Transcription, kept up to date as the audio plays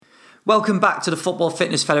Welcome back to the Football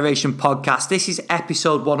Fitness Federation podcast. This is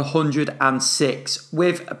episode 106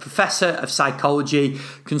 with a professor of psychology,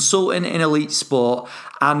 consultant in elite sport,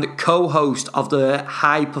 and co-host of the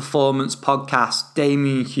High Performance podcast,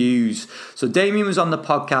 Damian Hughes. So Damian was on the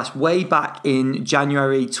podcast way back in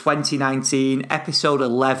January 2019, episode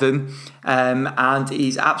 11, and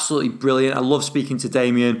he's absolutely brilliant. I love speaking to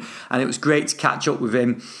Damian, and it was great to catch up with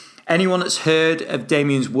him. Anyone that's heard of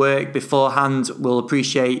Damian's work beforehand will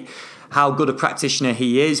appreciate how good a practitioner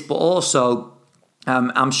he is, but also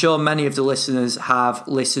I'm sure many of the listeners have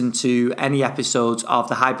listened to any episodes of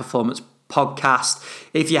the High Performance podcast.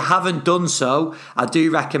 If you haven't done so, I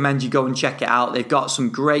do recommend you go and check it out. They've got some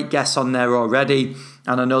great guests on there already,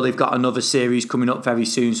 and I know they've got another series coming up very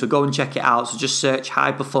soon, so go and check it out. So just search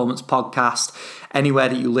High Performance Podcast anywhere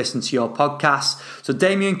that you listen to your podcasts. So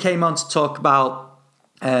Damian came on to talk about,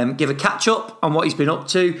 give a catch up on what he's been up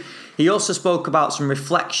to. He also spoke about some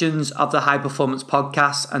reflections of the High Performance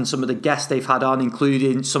podcast and some of the guests they've had on,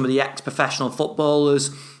 including some of the ex-professional footballers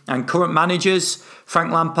and current managers,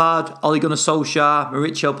 Frank Lampard, Ole Gunnar Solskjaer,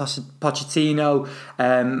 Mauricio Pochettino,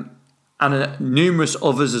 and numerous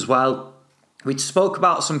others as well. We spoke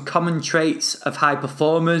about some common traits of high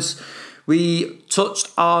performers. We touched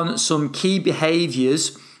on some key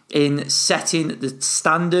behaviours in setting the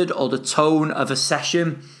standard or the tone of a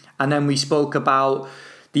session. And then we spoke about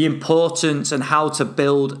the importance and how to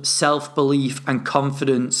build self-belief and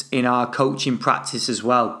confidence in our coaching practice as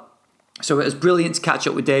well. So it was brilliant to catch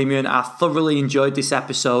up with Damian. I thoroughly enjoyed this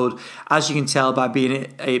episode, as you can tell by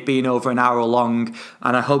it being over an hour long,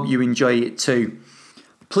 and I hope you enjoy it too.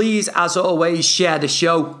 Please, as always, share the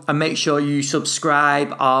show and make sure you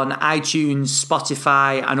subscribe on iTunes,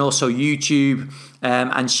 Spotify, and also YouTube,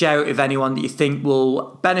 and share it with anyone that you think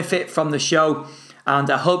will benefit from the show.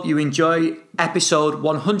 And I hope you enjoy episode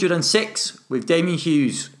 106 with Damian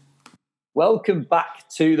Hughes. Welcome back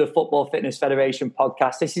to the Football Fitness Federation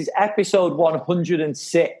podcast. This is episode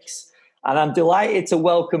 106, and I'm delighted to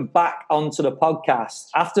welcome back onto the podcast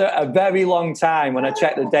after a very long time. When I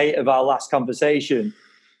checked the date of our last conversation,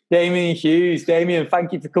 Damian Hughes. Damian,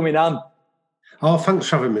 thank you for coming on. Oh, thanks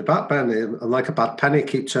for having me back, Ben. I'm like a bad penny,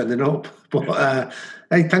 keep turning up. But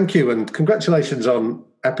hey, thank you, and congratulations on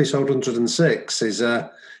episode 106 is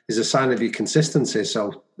a sign of your consistency.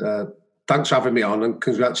 So thanks for having me on, and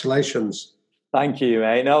congratulations. Thank you,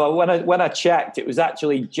 mate. No, when I checked, it was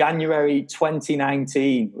actually January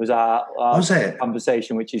 2019 was our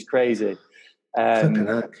conversation, which is crazy.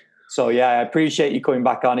 So yeah, I appreciate you coming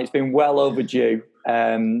back on. It's been well overdue.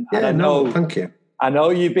 Thank you. I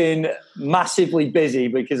know you've been massively busy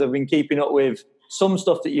because I've been keeping up with some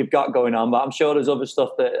stuff that you've got going on, but I'm sure there's other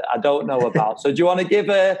stuff that I don't know about. So do you want to give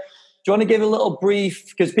a little brief,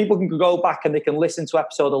 because people can go back and they can listen to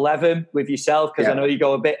episode 11 with yourself, because I know you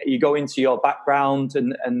go into your background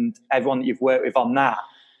and everyone that you've worked with on that.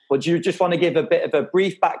 But do you just want to give a bit of a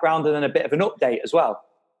brief background and then a bit of an update as well?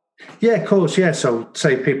 Yeah, of course. Yeah. So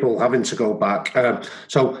say people having to go back.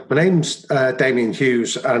 So my name's Damian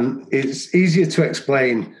Hughes, and it's easier to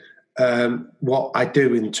explain what I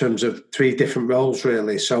do in terms of three different roles,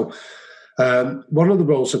 really. So one of the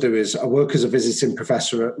roles I do is I work as a visiting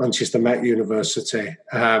professor at Manchester Met University.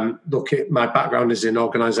 My background is in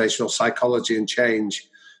organisational psychology and change.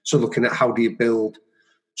 So looking at how do you build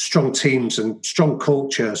strong teams and strong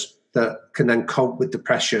cultures that can then cope with the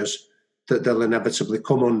pressures that they'll inevitably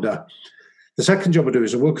come under. The second job I do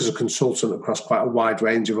is I work as a consultant across quite a wide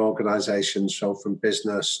range of organisations, so from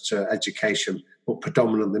business to education, but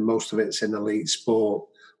predominantly most of it's in elite sport,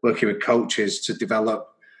 working with coaches to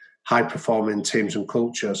develop high-performing teams and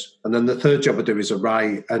cultures. And then the third job I do is I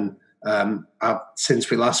write, and since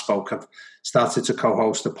we last spoke, I've started to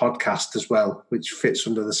co-host a podcast as well, which fits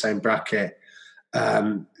under the same bracket,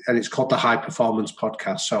 and it's called the High Performance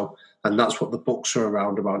Podcast. And that's what the books are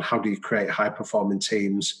around, about how do you create high-performing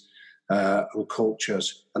teams and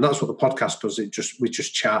cultures. And that's what the podcast does. We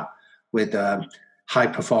just chat with high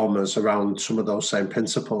performers around some of those same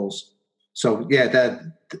principles. So yeah,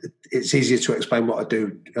 it's easier to explain what I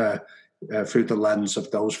do through the lens of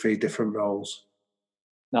those three different roles.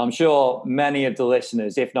 Now, I'm sure many of the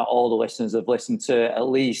listeners, if not all the listeners, have listened to at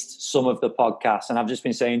least some of the podcasts. And I've just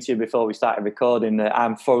been saying to you before we started recording that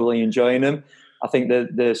I'm thoroughly enjoying them. I think the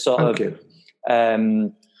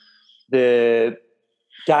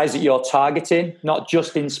guys that you're targeting, not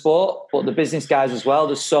just in sport, but the business guys as well,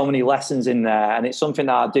 there's so many lessons in there. And it's something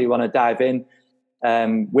that I do want to dive in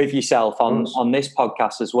with yourself on this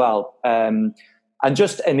podcast as well. And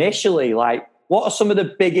just initially, like, what are some of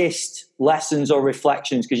the biggest lessons or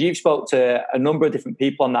reflections? Because you've spoke to a number of different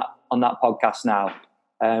people on that podcast now.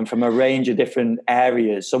 from a range of different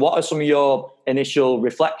areas. So what are some of your initial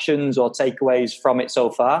reflections or takeaways from it so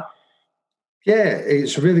far? Yeah,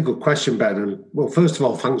 it's a really good question, Ben. And well, first of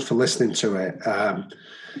all, thanks for listening to it.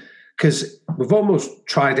 Because we've almost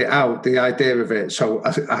tried it out, the idea of it. So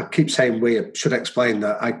I keep saying we should explain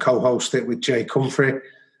that I co-host it with Jake Humphrey,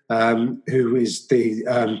 who is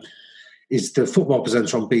the football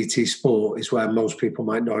presenter on BT Sport, is where most people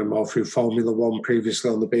might know him more through Formula One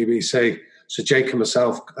previously on the BBC. So Jake and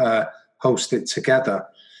myself host it together.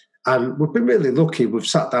 And we've been really lucky. We've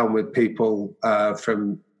sat down with people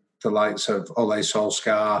from the likes of Ole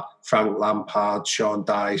Solskjaer, Frank Lampard, Sean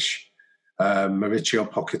Dyche, Mauricio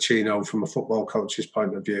Pochettino from a football coach's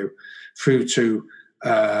point of view, through to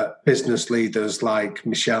business leaders like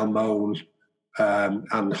Michelle Mone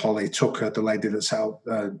and Holly Tucker, the lady that's out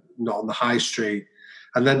not on the high street.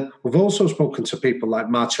 And then we've also spoken to people like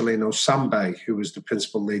Marcelino Sambe, who was the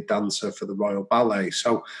principal lead dancer for the Royal Ballet.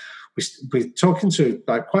 So we're talking to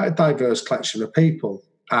like quite a diverse collection of people.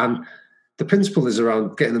 And the principle is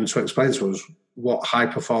around getting them to explain to us what high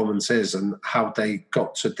performance is and how they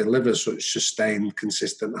got to deliver such sustained,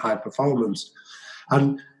 consistent high performance.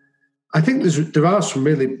 And I think there are some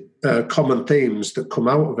really common themes that come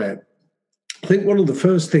out of it. I think one of the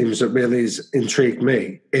first themes that really has intrigued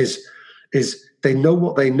me is they know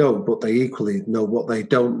what they know, but they equally know what they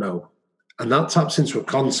don't know. And that taps into a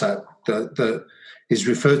concept that is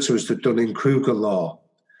referred to as the Dunning-Kruger law.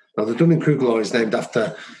 Now, the Dunning-Kruger law is named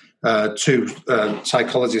after two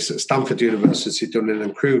psychologists at Stanford University, Dunning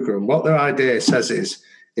and Kruger. And what their idea says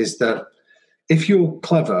is that if you're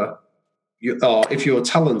clever, or if you're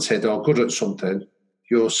talented or good at something,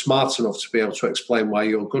 you're smart enough to be able to explain why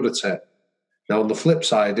you're good at it. Now, on the flip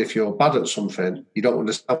side, if you're bad at something, you don't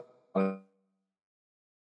understand.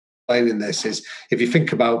 Explaining this is, if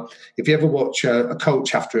you ever watch a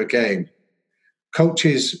coach after a game,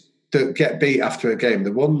 coaches that get beat after a game,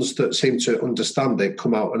 the ones that seem to understand it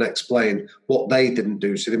come out and explain what they didn't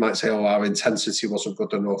do. So they might say, "Oh, our intensity wasn't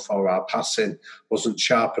good enough, or our passing wasn't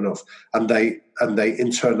sharp enough," and they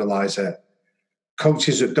internalize it.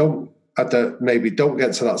 Coaches that maybe don't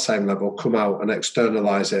get to that same level come out and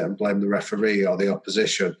externalize it and blame the referee or the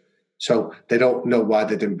opposition. So they don't know why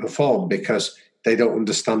they didn't perform because they don't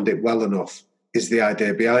understand it well enough, is the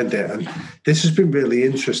idea behind it. And this has been really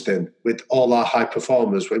interesting with all our high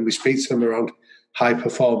performers. When we speak to them around high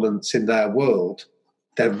performance in their world,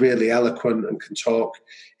 they're really eloquent and can talk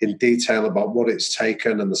in detail about what it's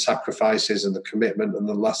taken and the sacrifices and the commitment and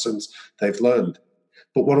the lessons they've learned.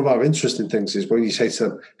 But one of our interesting things is when you say to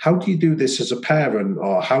them, how do you do this as a parent,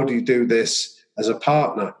 or how do you do this as a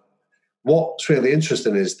partner? What's really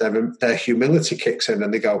interesting is their humility kicks in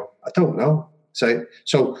and they go, I don't know. So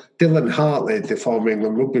Dylan Hartley, the former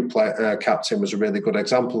England rugby captain, was a really good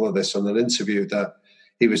example of this on an interview that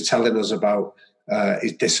he was telling us about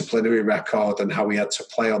his disciplinary record and how he had to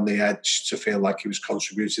play on the edge to feel like he was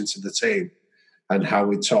contributing to the team, and how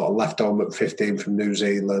he'd sort of left home at 15 from New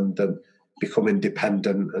Zealand and become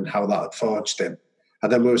independent, and how that had forged him.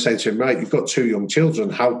 And then we were saying to him, right, you've got two young children.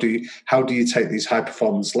 How do you take these high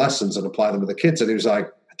performance lessons and apply them with the kids? And he was like,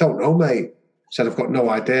 I don't know, mate. He said, I've got no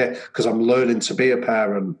idea because I'm learning to be a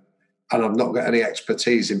parent and I've not got any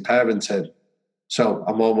expertise in parenting. So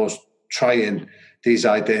I'm almost trying these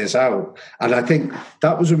ideas out. And I think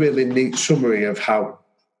that was a really neat summary of how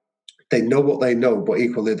they know what they know, but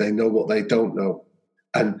equally they know what they don't know.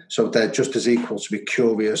 And so they're just as equal to be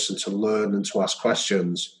curious and to learn and to ask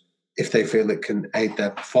questions if they feel it can aid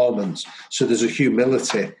their performance. So there's a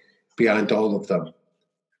humility behind all of them.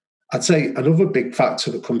 I'd say another big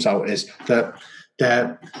factor that comes out is that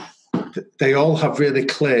they all have really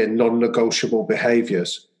clear non-negotiable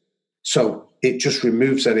behaviours. So it just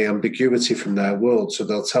removes any ambiguity from their world. So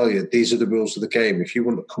they'll tell you, these are the rules of the game. If you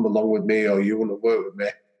want to come along with me or you want to work with me,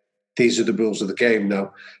 these are the rules of the game.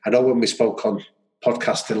 Now, I know when we spoke on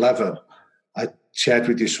podcast 11, I shared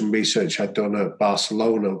with you some research I'd done at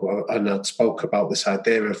Barcelona, and I'd spoke about this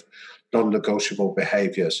idea of non-negotiable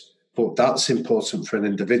behaviours. But that's important for an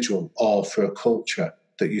individual or for a culture,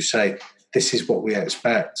 that you say, this is what we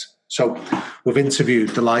expect. So we've interviewed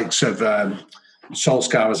the likes of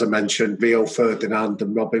Solskjaer, as I mentioned, Rio Ferdinand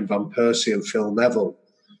and Robin Van Persie and Phil Neville.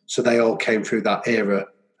 So they all came through that era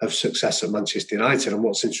of success at Manchester United. And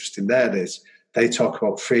what's interesting there is they talk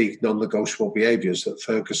about 3 non-negotiable behaviours that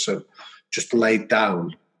Ferguson just laid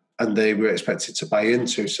down and they were expected to buy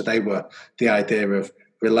into. So they were the idea of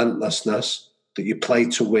relentlessness, that you play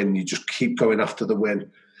to win, you just keep going after the win.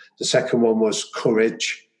 The second one was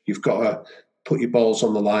courage. You've got to put your balls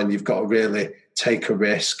on the line. You've got to really take a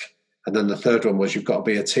risk. And then the third one was you've got to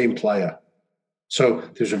be a team player. So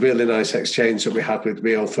there's a really nice exchange that we had with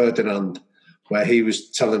Rio Ferdinand, where he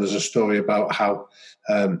was telling us a story about how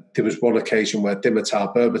there was one occasion where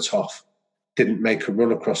Dimitar Berbatov didn't make a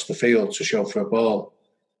run across the field to show for a ball.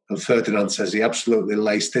 And Ferdinand says he absolutely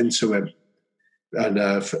laced into him. And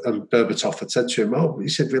Berbatov had said to him, "Oh," he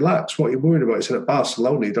said, "relax, what are you worried about?" He said, "At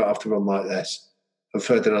Barcelona, you don't have to run like this." And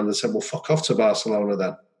Ferdinand had said, "Well, fuck off to Barcelona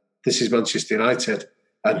then. This is Manchester United.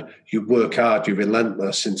 And you work hard, you're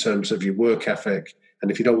relentless in terms of your work ethic.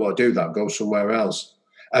 And if you don't want to do that, go somewhere else."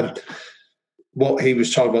 And what he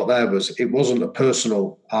was talking about there was, it wasn't a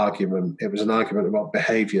personal argument. It was an argument about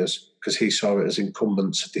behaviours, because he saw it as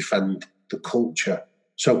incumbent to defend the culture.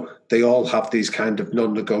 So they all have these kind of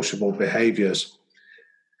non-negotiable behaviours.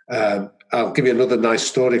 I'll give you another nice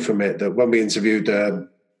story from it, that when we interviewed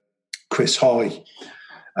Chris Hoy,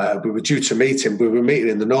 we were due to meet him. We were meeting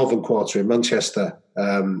in the Northern Quarter in Manchester,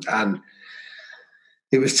 and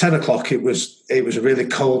it was 10 o'clock. It was a really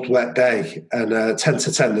cold, wet day, and 10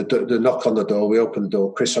 to 10, the knock on the door, we opened the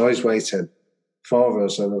door. Chris Hoy's waiting for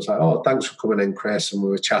us, and I was like, "Oh, thanks for coming in, Chris." And we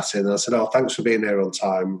were chatting, and I said, "Oh, thanks for being here on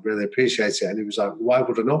time. Really appreciate it." And he was like, "Why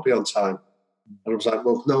would I not be on time?" And I was like,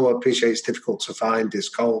 "Well, no, I appreciate it's difficult to find. It's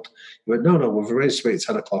cold." He went, "No, we've arranged to meet at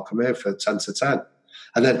 10 o'clock. I'm here for 10 to 10.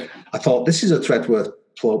 And then I thought, this is a thread worth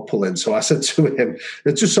pulling. So I said to him,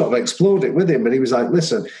 it just sort of exploded with him. And he was like,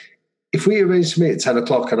 "Listen, if we arrange to meet at 10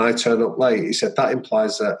 o'clock and I turn up late," he said, "that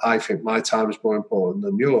implies that I think my time is more important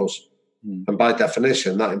than yours. And by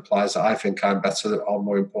definition, that implies that I think I'm better or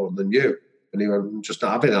more important than you." And he went, "I'm just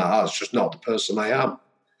not having that. That's just not the person I am."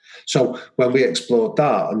 So when we explored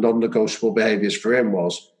that, and non-negotiable behaviours for him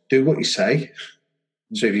was, do what you say.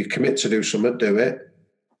 So if you commit to do something, do it.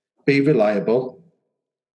 Be reliable.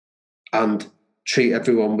 And treat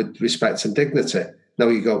everyone with respect and dignity. Now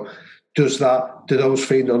you go, do those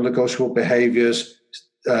three non-negotiable behaviours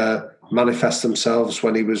manifest themselves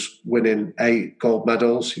when he was winning 8 gold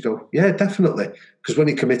medals? You go, yeah, definitely. Because when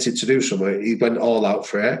he committed to do something, he went all out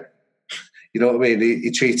for it. You know what I mean?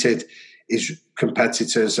 He treated his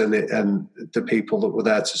competitors and the people that were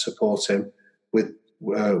there to support him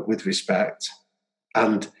with respect.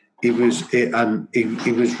 And he was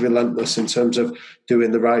relentless in terms of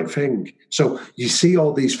doing the right thing. So you see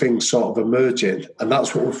all these things sort of emerging, and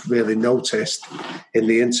that's what we've really noticed in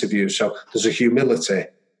the interview. So there's a humility,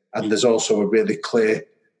 and there's also a really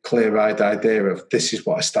clear-eyed idea of, this is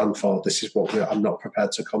what I stand for, this is what I'm not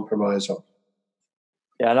prepared to compromise on.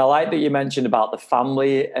 Yeah, and I like that you mentioned about the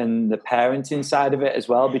family and the parenting side of it as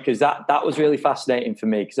well, because that was really fascinating for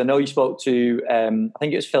me. Because I know you spoke to, I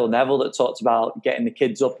think it was Phil Neville that talked about getting the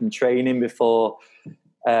kids up and training before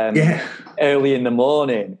early in the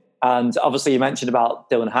morning. And obviously you mentioned about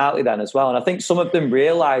Dylan Hartley then as well. And I think some of them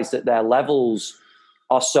realise that their levels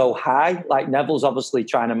are so high. Like Neville's obviously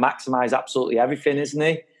trying to maximise absolutely everything, isn't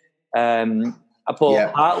he?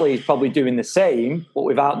 But Hartley's probably doing the same, but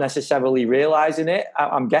without necessarily realising it,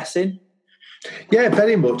 I'm guessing. Yeah,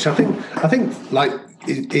 very much. I think like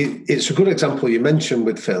it's a good example you mentioned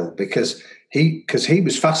with Phil, because he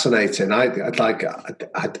was fascinating. I've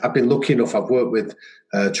been lucky enough. I've worked with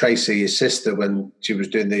Tracy, his sister, when she was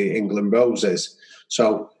doing the England Roses.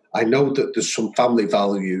 So I know that there's some family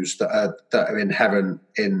values that are inherent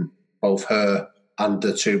in both her and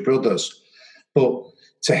the two brothers. But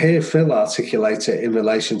to hear Phil articulate it in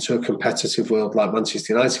relation to a competitive world like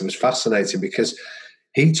Manchester United was fascinating, because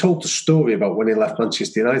he told the story about when he left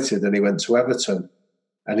Manchester United and he went to Everton,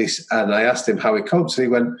 and I asked him how he coped,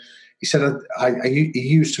 and he said he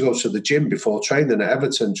used to go to the gym before training at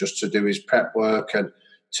Everton just to do his prep work and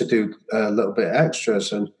to do a little bit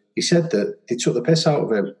extras, and he said that they took the piss out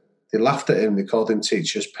of him. They laughed at him, they called him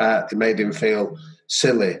teacher's pet, they made him feel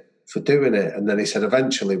silly for doing it. And then he said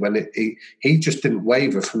eventually when he just didn't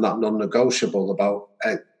waver from that non-negotiable about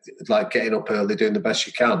like getting up early, doing the best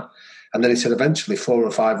you can. And then he said eventually 4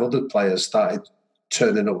 or 5 other players started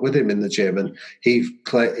turning up with him in the gym, and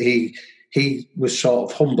he was sort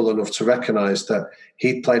of humble enough to recognise that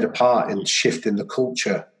he'd played a part in shifting the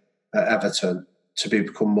culture at Everton to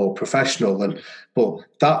become more professional. But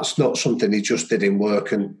that's not something he just did in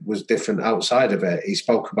work and was different outside of it. He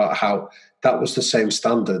spoke about how that was the same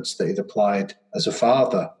standards that he'd applied as a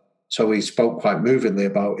father. So he spoke quite movingly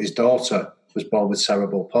about his daughter was born with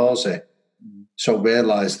cerebral palsy. So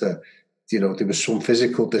realised that, there was some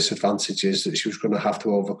physical disadvantages that she was going to have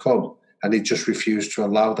to overcome, and he just refused to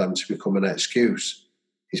allow them to become an excuse.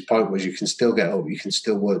 His point was, you can still get up, you can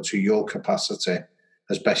still work to your capacity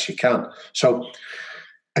as best you can. So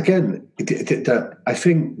again, I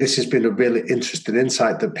think this has been a really interesting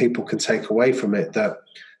insight that people can take away from it, that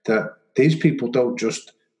these people don't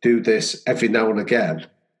just do this every now and again.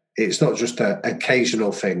 it's not just an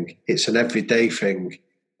occasional thing, it's an everyday thing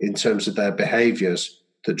in terms of their behaviours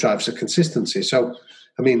that drives the consistency. So,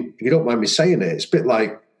 I mean, if you don't mind me saying it, it's a bit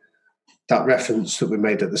like that reference that we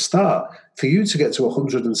made at the start. For you to get to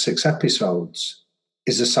 106 episodes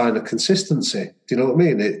is a sign of consistency. Do you know what I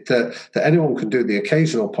mean? That anyone can do the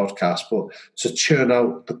occasional podcast, but to churn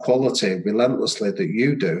out the quality relentlessly that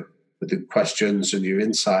you do with the questions and your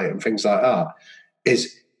insight and things like that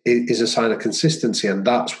is a sign of consistency. And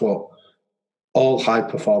that's what all high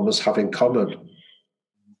performers have in common.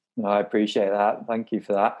 No, I appreciate that. Thank you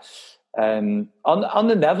for that. On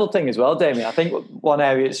the Neville thing as well, Damien, I think one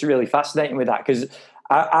area that's really fascinating with that, because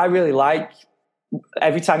I really like,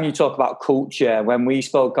 every time you talk about culture, when we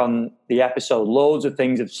spoke on the episode, loads of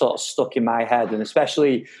things have sort of stuck in my head, and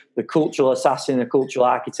especially the cultural assassin, the cultural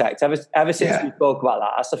architect. Ever since we spoke about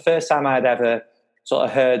that, that's the first time I'd ever sort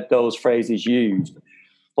of heard those phrases used.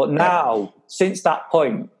 But now, since that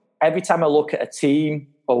point, every time I look at a team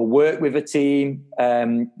or work with a team,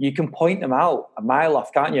 you can point them out a mile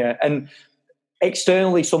off, can't you? And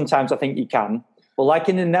externally, sometimes I think you can. But like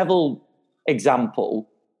in the Neville example,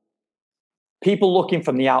 people looking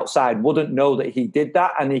from the outside wouldn't know that he did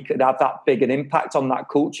that, and he could have that big an impact on that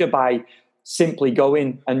culture by simply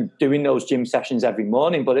going and doing those gym sessions every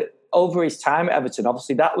morning. But over his time at Everton,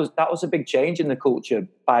 obviously that was a big change in the culture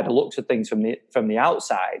by the looks of things from the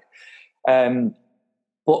outside.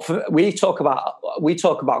 But we talk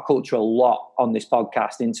about culture a lot on this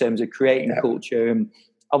podcast in terms of creating culture. And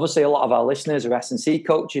obviously, a lot of our listeners are S&C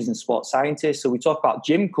coaches and sports scientists, so we talk about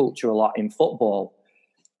gym culture a lot in football.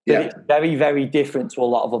 Yeah. It's very, very different to a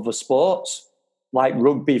lot of other sports, like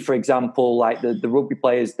rugby, for example. Like the rugby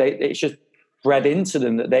players, it's just bred into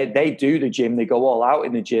them that they do the gym, they go all out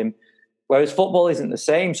in the gym, whereas football isn't the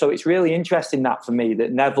same. So it's really interesting that for me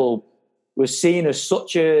that Neville was seen as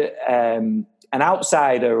such an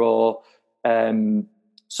outsider or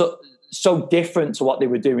so different to what they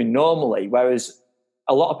were doing normally, whereas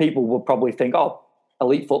a lot of people would probably think, oh,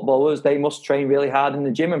 elite footballers, they must train really hard in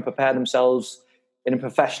the gym and prepare themselves in a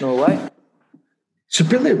professional way. It's a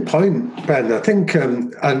brilliant point, Ben. I think,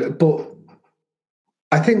 but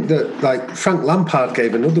I think that like Frank Lampard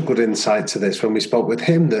gave another good insight to this when we spoke with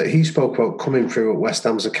him, that he spoke about coming through at West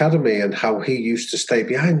Ham's academy and how he used to stay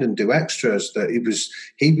behind and do extras. That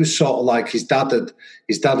he was sort of like his dad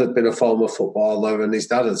had been a former footballer, and his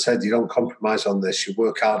dad had said, "You don't compromise on this. You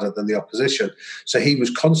work harder than the opposition." So he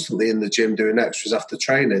was constantly in the gym doing extras after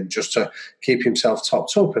training just to keep himself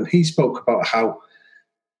topped up. And he spoke about how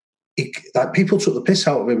people took the piss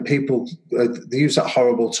out of him. People they use that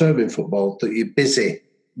horrible term in football that you're busy,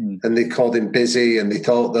 and they called him busy, and they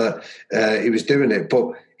thought that he was doing it.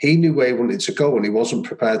 But he knew where he wanted to go, and he wasn't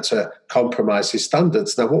prepared to compromise his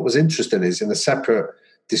standards. Now, what was interesting is in a separate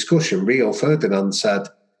discussion, Rio Ferdinand said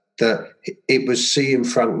that it was seeing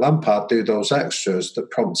Frank Lampard do those extras that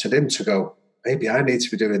prompted him to go, maybe I need to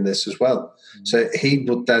be doing this as well. So he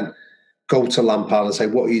would then go to Lampard and say,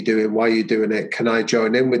 what are you doing? Why are you doing it? Can I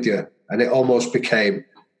join in with you? And it almost became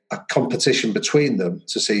a competition between them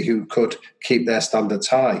to see who could keep their standards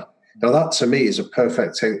high. Now, that to me is a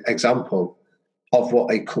perfect example of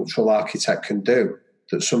what a cultural architect can do,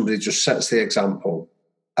 that somebody just sets the example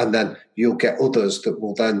and then you'll get others that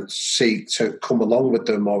will then seek to come along with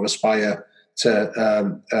them or aspire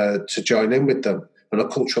to join in with them. And a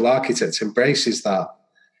cultural architect embraces that.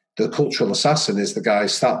 The cultural assassin is the guy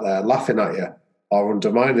sat there laughing at you or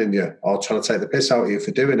undermining you or trying to take the piss out of you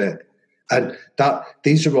for doing it. And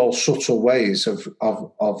these are all subtle ways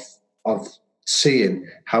of seeing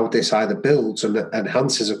how this either builds and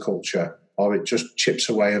enhances a culture or it just chips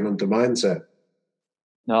away and undermines it.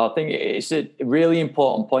 No, I think it's a really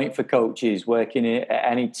important point for coaches working at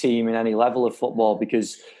any team in any level of football,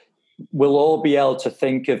 because we'll all be able to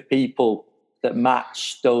think of people that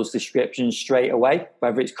match those descriptions straight away,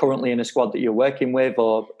 whether it's currently in a squad that you're working with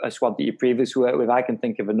or a squad that you previously worked with. I can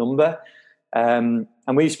think of a number. And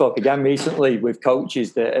we spoke again recently with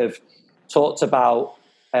coaches that have talked about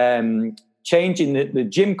changing the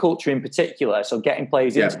gym culture in particular, so getting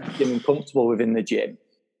players into the gym and comfortable within the gym,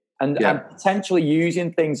 and potentially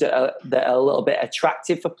using things that are a little bit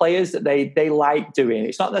attractive for players that they like doing.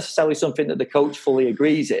 It's not necessarily something that the coach fully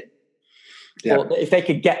agrees in. Yeah. But if they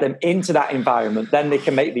could get them into that environment, then they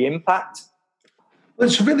can make the impact. Well,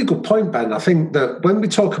 it's a really good point, Ben. I think that when we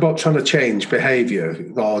talk about trying to change behaviour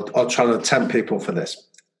or trying to tempt people for this,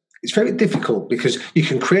 it's very difficult because you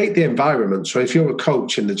can create the environment. So if you're a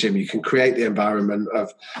coach in the gym, you can create the environment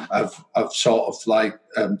of sort of like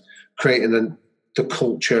creating the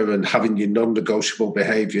culture and having your non-negotiable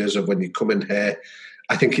behaviours of when you come in here.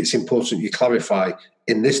 I think it's important you clarify,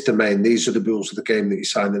 in this domain, these are the rules of the game that you're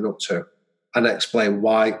signing up to, and explain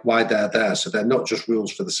why they're there. So they're not just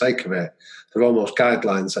rules for the sake of it. They're almost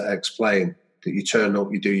guidelines that explain that you turn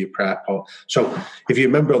up, you do your prep. So if you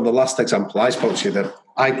remember on the last example I spoke to you, that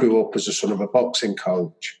I grew up as the son of a boxing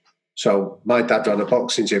coach. So my dad ran a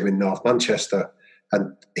boxing gym in North Manchester,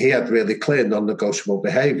 and he had really clear non-negotiable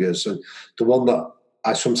behaviours. And the one that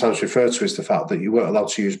I sometimes refer to is the fact that you weren't allowed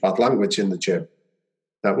to use bad language in the gym.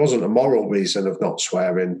 That wasn't a moral reason of not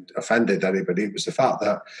swearing, offended anybody. It was the fact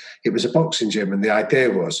that it was a boxing gym, and the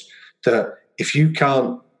idea was that if you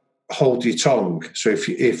can't hold your tongue, so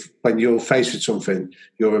if when you're faced with something,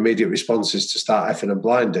 your immediate response is to start effing and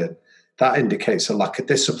blinding, that indicates a lack of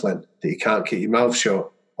discipline, that you can't keep your mouth shut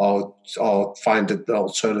or find an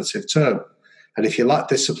alternative term. And if you lack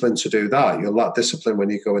discipline to do that, you'll lack discipline when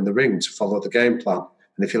you go in the ring to follow the game plan.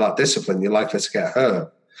 And if you lack discipline, you're likely to get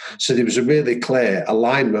hurt. So there was a really clear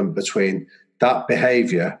alignment between that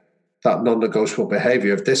behaviour, that non-negotiable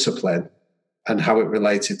behaviour of discipline, and how it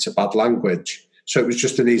related to bad language. So it was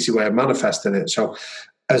just an easy way of manifesting it. So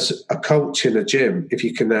as a coach in a gym, if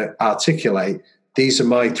you can articulate, these are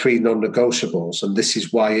my 3 non-negotiables and this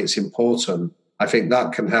is why it's important, I think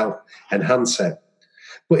that can help enhance it.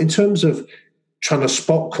 But in terms of trying to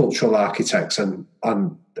spot cultural architects and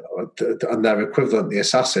their equivalent, the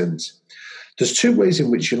assassins, there's 2 ways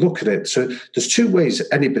in which you look at it. So there's 2 ways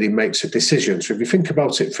anybody makes a decision. So if you think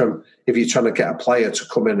about it from, if you're trying to get a player to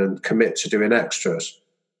come in and commit to doing extras,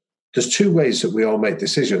 there's 2 ways that we all make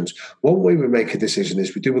decisions. One way we make a decision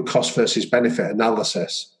is we do a cost versus benefit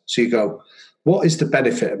analysis. So you go, what is the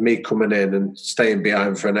benefit of me coming in and staying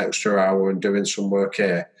behind for an extra hour and doing some work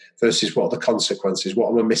here versus what are the consequences?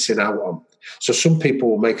 What am I missing out on? So some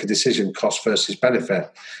people will make a decision, cost versus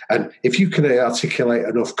benefit. And if you can articulate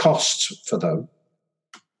enough costs for them,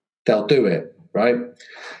 they'll do it, right?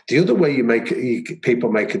 The other way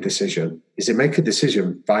people make a decision is they make a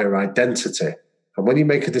decision via identity. And when you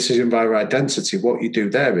make a decision via identity, what you do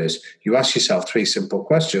there is you ask yourself 3 simple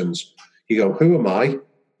questions. You go, who am I?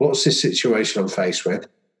 What's this situation I'm faced with?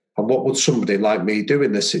 And what would somebody like me do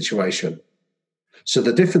in this situation? So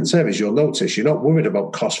the difference there is you'll notice you're not worried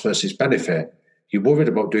about cost versus benefit. You're worried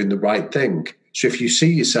about doing the right thing. So if you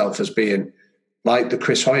see yourself as being like the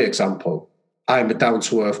Chris Hoy example, I'm a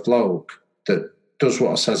down-to-earth bloke that does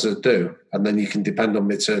what I says I do, and then you can depend on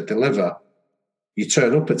me to deliver. You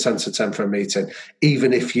turn up at 10 to 10 for a meeting,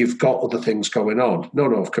 even if you've got other things going on.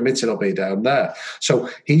 No, I've committed, I'll be down there. So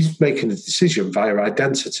he's making a decision via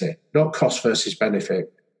identity, not cost versus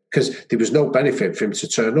benefit, because there was no benefit for him to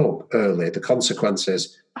turn up early. The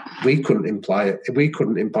consequences, we couldn't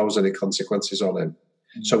impose any consequences on him.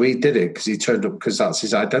 Mm-hmm. So he did it because he turned up because that's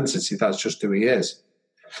his identity. That's just who he is.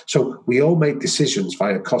 So we all make decisions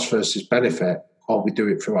via cost versus benefit, or we do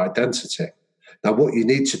it through identity. Now, what you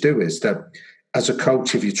need to do is that as a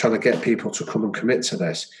coach, if you're trying to get people to come and commit to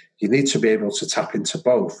this, you need to be able to tap into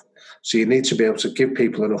both. So you need to be able to give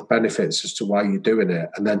people enough benefits as to why you're doing it.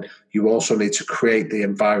 And then you also need to create the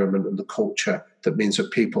environment and the culture that means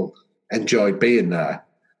that people enjoy being there.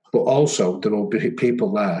 But also there will be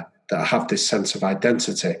people there that have this sense of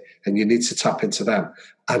identity, and you need to tap into them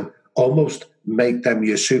and almost make them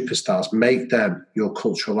your superstars, make them your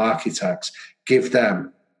cultural architects, give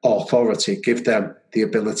them authority, give them the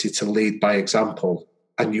ability to lead by example,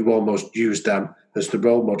 and you almost use them as the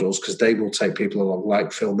role models because they will take people along,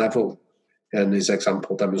 like Phil Neville and his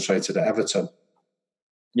example demonstrated at Everton.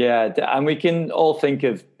 Yeah, and we can all think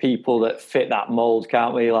of people that fit that mould,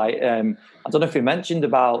 can't we? Like, I don't know if we mentioned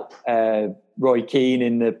about Roy Keane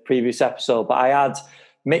in the previous episode, but I had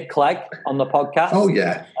Mick Clegg on the podcast. Oh,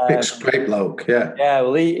 yeah. Mick's a great bloke, yeah. Yeah,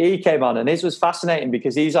 well, he came on, and his was fascinating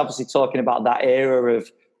because he's obviously talking about that era of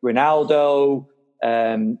Ronaldo,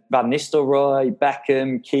 Van Nistelrooy,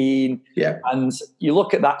 Beckham, Keane. Yeah. And you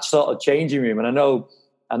look at that sort of changing room, and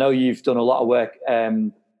I know you've done a lot of work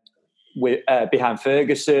with behind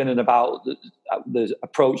Ferguson and about the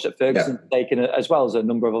approach that Ferguson's taken, as well as a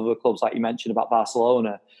number of other clubs, like you mentioned about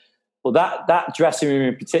Barcelona. Well, that dressing room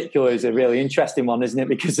in particular is a really interesting one, isn't it?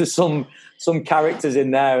 Because there's some characters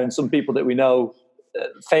in there and some people that we know,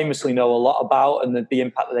 famously know a lot about, and the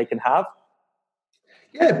impact that they can have.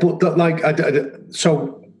 Yeah, but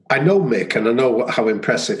so I know Mick and I know how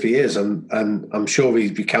impressive he is, and I'm sure he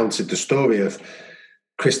recounted the story of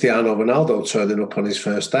Cristiano Ronaldo turning up on his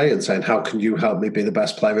first day and saying, "How can you help me be the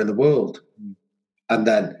best player in the world?" And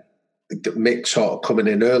then Mick sort of coming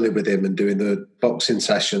in early with him and doing the boxing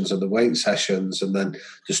sessions and the weight sessions, and then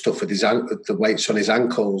the stuff with the weights on his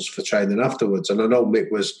ankles for training afterwards. And I know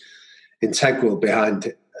Mick was integral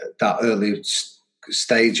behind that early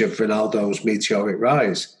stage of Ronaldo's meteoric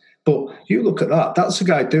rise. But you look at that, that's the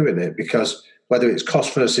guy doing it because whether it's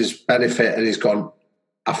cost versus benefit and he's gone,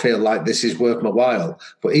 I feel like this is worth my while.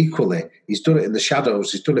 But equally, he's done it in the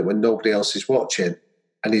shadows. He's done it when nobody else is watching.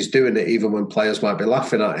 And he's doing it even when players might be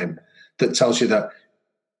laughing at him. That tells you that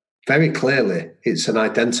very clearly it's an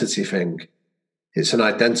identity thing. It's an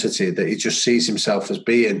identity that he just sees himself as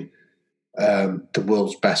being the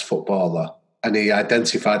world's best footballer. And he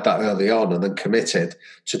identified that early on and then committed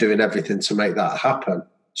to doing everything to make that happen.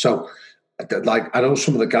 So, like, I know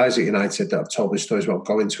some of the guys at United that have told me stories about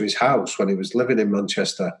going to his house when he was living in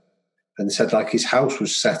Manchester, and said like his house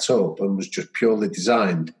was set up and was just purely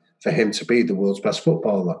designed for him to be the world's best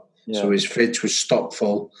footballer. Yeah. So his fridge was stocked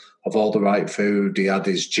full of all the right food. He had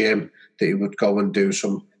his gym that he would go and do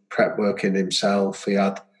some prep work in himself. He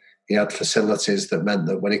had facilities that meant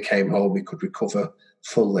that when he came home, he could recover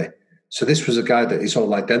fully. So this was a guy that his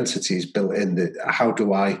whole identity is built in. That how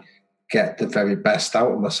do I get the very best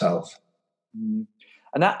out of myself? And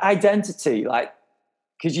that identity, like,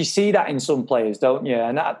 because you see that in some players, don't you?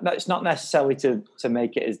 And that's not necessarily to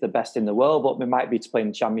make it as the best in the world, but it might be to play in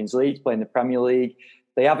the Champions League, play in the Premier League.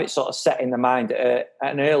 They have it sort of set in their mind at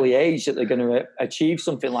an early age that they're going to achieve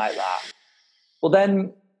something like that. Well,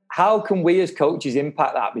 then how can we as coaches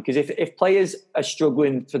impact that? Because if players are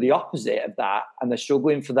struggling for the opposite of that, and they're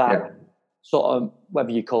struggling for that sort of, whether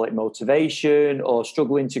you call it motivation or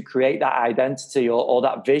struggling to create that identity or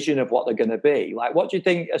that vision of what they're going to be, like, what do you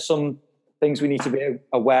think are some things we need to be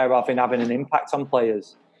aware of in having an impact on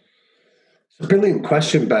players? It's a brilliant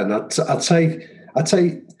question, Ben. I'd say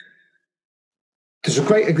there's a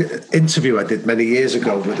great interview I did many years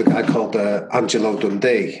ago with a guy called Angelo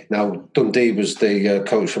Dundee. Now, Dundee was the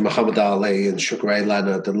coach for Muhammad Ali and Sugar Ray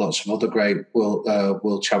Leonard and lots of other great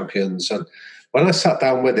world champions. And when I sat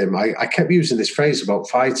down with him, I kept using this phrase about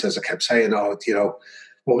fighters. I kept saying,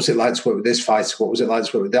 what was it like to work with this fighter? What was it like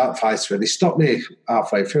to work with that fighter? And he stopped me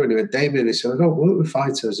halfway through and he went, Damien, he said, I don't work with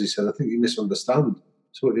fighters. He said, I think you misunderstand.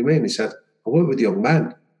 So what do you mean? He said, I work with young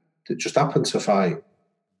men that just happen to fight.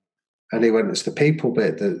 And he went, it's the people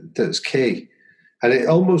bit that's key. And it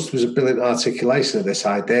almost was a brilliant articulation of this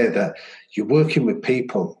idea that you're working with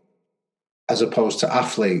people as opposed to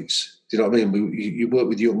athletes. Do you know what I mean? You work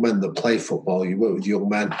with young men that play football. You work with young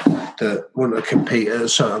men that want to compete at a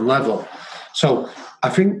certain level. So I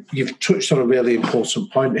think you've touched on a really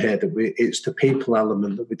important point here, that it's the people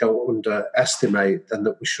element that we don't underestimate and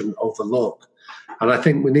that we shouldn't overlook. And I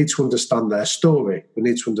think we need to understand their story. We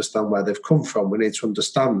need to understand where they've come from. We need to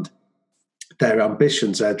understand their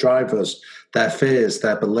ambitions, their drivers, their fears,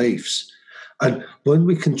 their beliefs. And when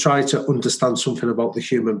we can try to understand something about the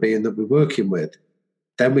human being that we're working with,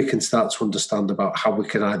 then we can start to understand about how we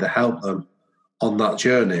can either help them on that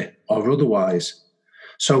journey or otherwise.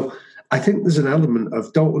 So I think there's an element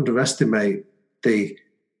of don't underestimate the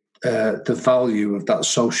value of that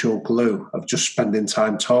social glue of just spending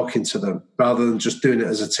time talking to them rather than just doing it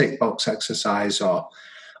as a tick box exercise or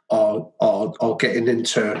getting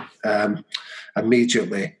into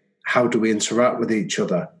immediately how do we interact with each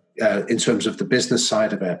other in terms of the business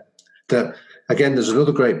side of it. That again, there's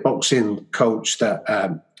another great boxing coach that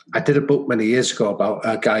I did a book many years ago about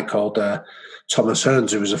a guy called Thomas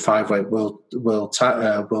Hearns, who was a 5-weight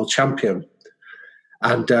world champion.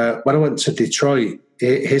 And when I went to Detroit,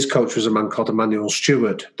 his coach was a man called Emmanuel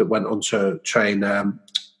Stewart that went on to train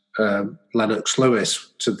Lennox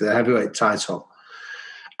Lewis to the heavyweight title.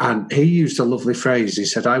 And he used a lovely phrase. He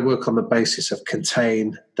said, I work on the basis of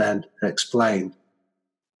contain, then explain.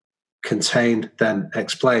 Contain, then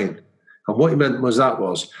explain. And what he meant was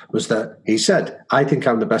that he said, I think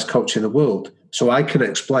I'm the best coach in the world, so I can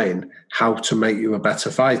explain how to make you a better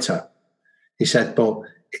fighter. He said, but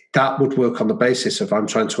that would work on the basis of I'm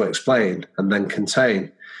trying to explain and then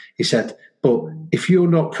contain. He said, but if you're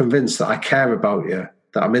not convinced that I care about you,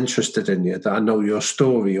 that I'm interested in you, that I know your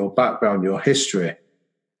story, your background, your history,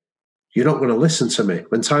 you're not going to listen to me.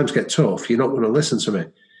 When times get tough, you're not going to listen to me.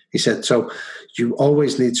 He said, so you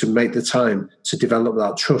always need to make the time to develop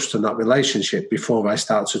that trust and that relationship before I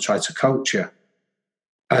start to try to coach you.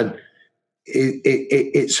 And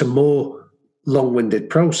it's a more long-winded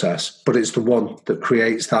process, but it's the one that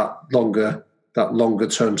creates that longer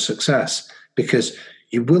term success, because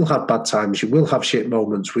you will have bad times, you will have shit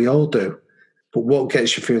moments, we all do. But what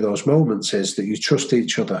gets you through those moments is that you trust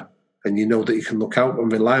each other and you know that you can look out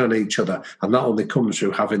and rely on each other. And that only comes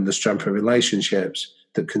through having the strength of relationships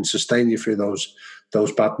that can sustain you through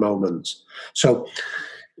those bad moments. So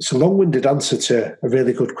it's a long-winded answer to a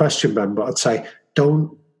really good question, Ben, but I'd say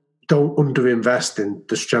don't underinvest in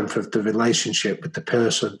the strength of the relationship with the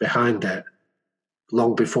person behind it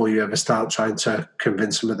long before you ever start trying to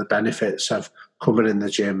convince them of the benefits of coming in the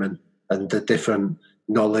gym and the different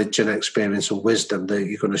knowledge and experience and wisdom that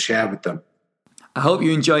you're going to share with them. I hope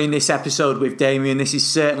you're enjoying this episode with Damien. This is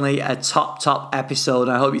certainly a top episode.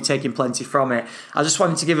 I hope you're taking plenty from it. I just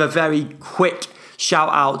wanted to give a very quick shout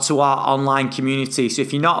out to our online community. So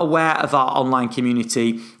if you're not aware of our online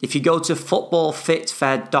community, if you go to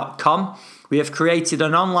footballfitfed.com, we have created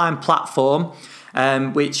an online platform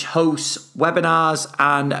which hosts webinars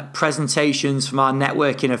and presentations from our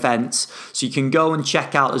networking events. So you can go and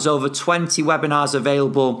check out, there's over 20 webinars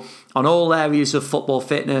available on all areas of football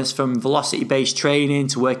fitness, from velocity-based training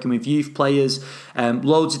to working with youth players,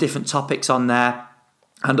 loads of different topics on there.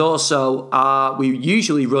 And also, we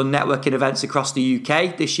usually run networking events across the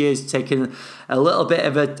UK. This year's taken a little bit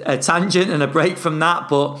of a tangent and a break from that,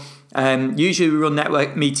 but usually we run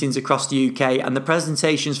network meetings across the UK, and the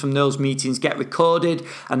presentations from those meetings get recorded,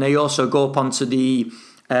 and they also go up onto the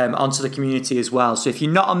community as well. So if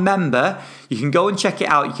you're not a member, you can go and check it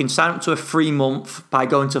out. You can sign up to a free month by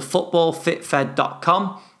going to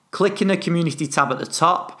footballfitfed.com, clicking the community tab at the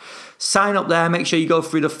top, sign up there, make sure you go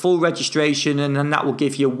through the full registration, and then that will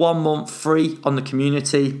give you 1 month free on the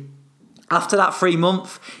community. After that free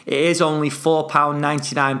month, it is only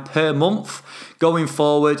 £4.99 per month going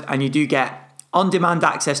forward, and you do get on-demand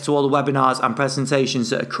access to all the webinars and presentations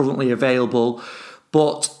that are currently available,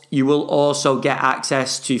 but you will also get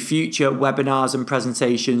access to future webinars and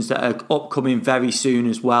presentations that are upcoming very soon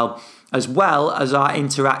as well as our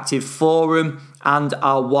interactive forum and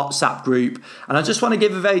our WhatsApp group. And I just want to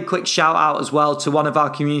give a very quick shout out as well to one of our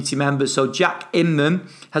community members. So Jack Inman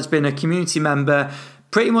has been a community member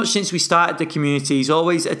pretty much since we started the community. He's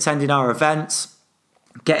always attending our events,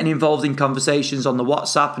 getting involved in conversations on the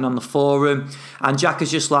WhatsApp and on the forum. And Jack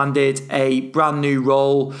has just landed a brand new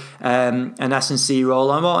role, an S&C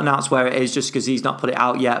role. I won't announce where it is just because he's not put it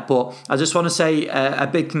out yet. But I just want to say a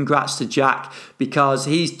big congrats to Jack, because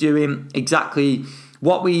he's doing exactly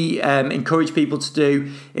what we encourage people to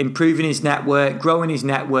do, improving his network, growing his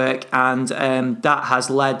network, and that has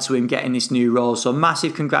led to him getting this new role. So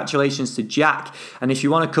massive congratulations to Jack. And if you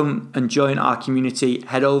want to come and join our community,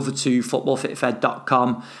 head over to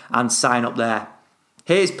footballfitfed.com and sign up there.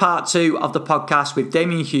 Here's part 2 of the podcast with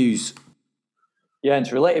Damien Hughes. Yeah, and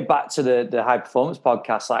to relate it back to the high performance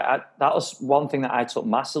podcast, that was one thing that I took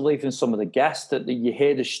massively from some of the guests, that you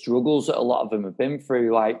hear the struggles that a lot of them have been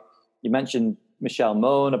through. Like you mentioned Michelle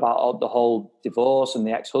Moan about the whole divorce and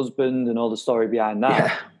the ex-husband and all the story behind that.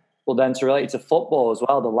 Yeah. But then to relate it to football as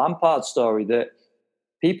well, the Lampard story, that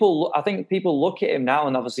I think people look at him now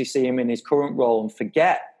and obviously see him in his current role and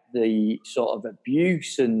forget the sort of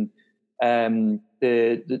abuse and the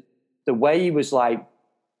way he was like,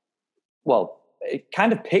 well, it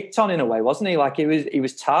kind of picked on in a way, wasn't he? Like he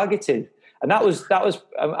was targeted. And that was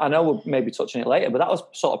I know we'll maybe touch on it later, but that was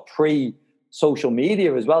sort of pre-social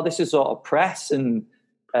media as well. This is sort of press and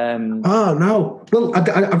oh no! Well, I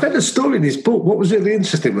read a story in his book. What was really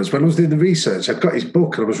interesting was when I was doing the research, I got his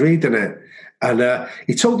book and I was reading it, and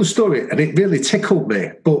he told the story, and it really tickled me,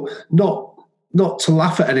 but not to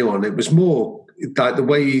laugh at anyone. It was more like the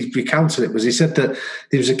way he recounted it was, he said that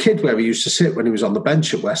there was a kid where he used to sit when he was on the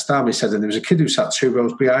bench at West Ham. He said, and there was a kid who sat 2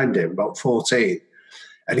 rows behind him, about 14.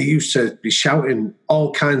 And he used to be shouting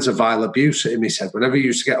all kinds of vile abuse at him. He said, whenever he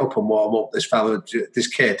used to get up and warm up, this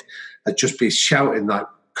kid would just be shouting like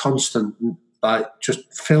constant, like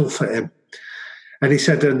just filth at him. And he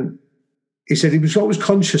said he was always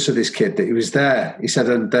conscious of this kid, that he was there. He said,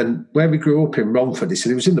 and then where he grew up in Romford, he said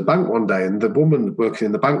he was in the bank one day, and the woman working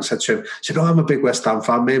in the bank said to him, "Oh, I'm a big West Ham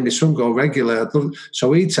fan. Me and my son go regular."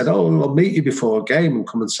 So he'd said, "Oh, I'll meet you before a game and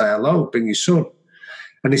come and say hello. Bring your son."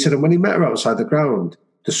 And he said, and when he met her outside the ground,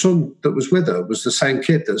 the son that was with her was the same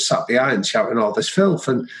kid that sat behind shouting all this filth.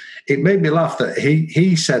 And it made me laugh that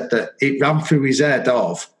he said that it ran through his head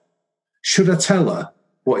of, should I tell her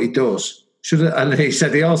what he does? And he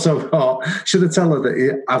said he also thought, should I tell her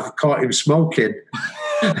that I've caught him smoking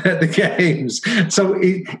at the games? So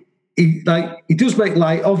he does make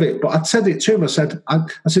light of it. But I said it to him. I said,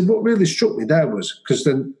 what really struck me there was, because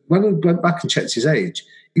then when I went back and checked his age,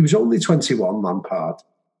 he was only 21, Lampard,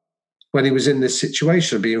 when he was in this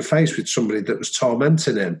situation of being faced with somebody that was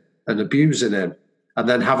tormenting him and abusing him, and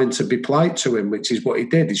then having to be polite to him, which is what he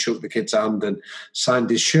did. He shook the kid's hand and signed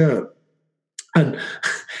his shirt. And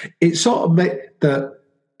it sort of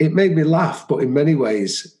made me laugh, but in many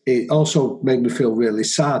ways, it also made me feel really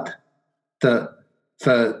sad that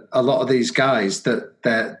for a lot of these guys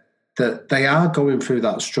that they are going through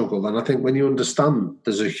that struggle. And I think when you understand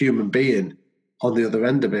there's a human being on the other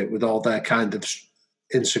end of it with all their kind of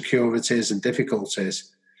insecurities and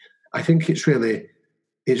difficulties, I think it's really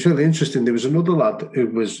interesting. There was another lad who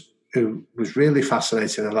was who was really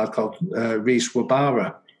fascinating, a lad called Reece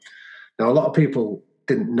Wabara. Now, a lot of people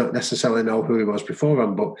didn't necessarily know who he was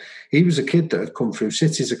beforehand, but he was a kid that had come through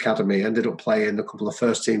City's academy, ended up playing a couple of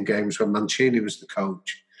first-team games when Mancini was the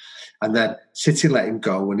coach. And then City let him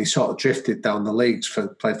go, and he sort of drifted down the leagues,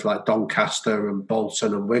 played for like Doncaster and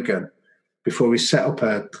Bolton and Wigan, before he set up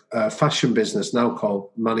a fashion business now called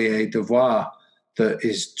Manier Devoir that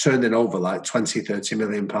is turning over like 20, 30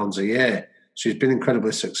 million pounds a year. So he's been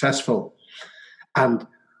incredibly successful. And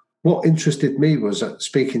what interested me was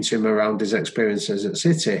speaking to him around his experiences at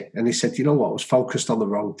City. And he said, you know what, I was focused on the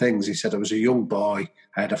wrong things. He said, I was a young boy.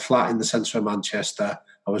 I had a flat in the centre of Manchester.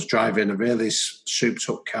 I was driving a really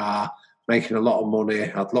souped-up car, making a lot of money,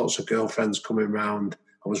 had lots of girlfriends coming round.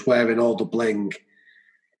 I was wearing all the bling.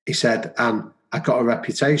 He said, and I got a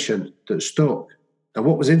reputation that stuck. And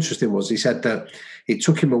what was interesting was he said that it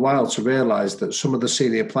took him a while to realise that some of the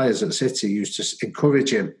senior players at City used to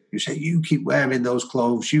encourage him. You say, you keep wearing those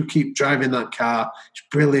clothes, you keep driving that car. It's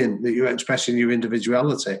brilliant that you're expressing your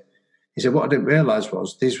individuality. He said, what I didn't realise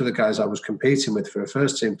was these were the guys I was competing with for a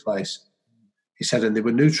first-team place. He said, and they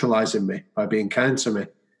were neutralising me by being kind to me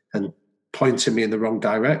and pointing me in the wrong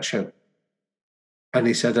direction. And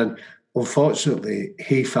he said, and unfortunately,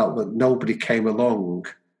 he felt that nobody came along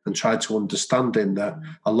and tried to understand him, that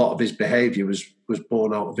a lot of his behaviour was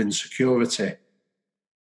born out of insecurity,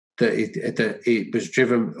 that he was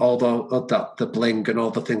driven, although the bling and all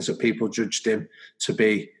the things that people judged him to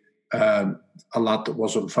be, a lad that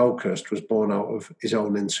wasn't focused, was born out of his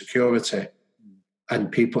own insecurity.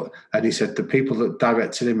 And he said the people that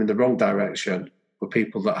directed him in the wrong direction were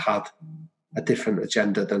people that had a different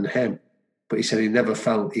agenda than him. But he said he never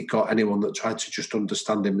felt he got anyone that tried to just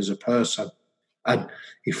understand him as a person. And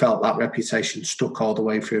he felt that reputation stuck all the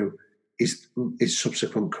way through his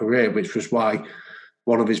subsequent career, which was why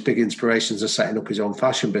one of his big inspirations of setting up his own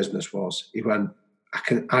fashion business was, he went,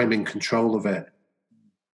 I'm in control of it.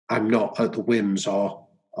 I'm not at the whims or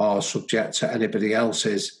subject to anybody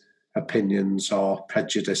else's opinions or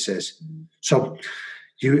prejudices. So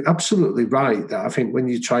you're absolutely right that I think when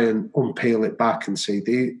you try and unpeel it back and see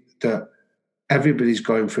that everybody's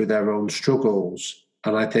going through their own struggles,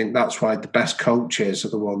 and I think that's why the best coaches are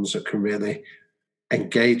the ones that can really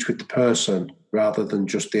engage with the person rather than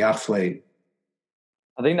just the athlete.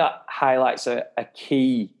 I think that highlights a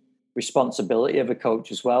key responsibility of a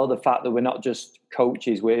coach as well. The fact that we're not just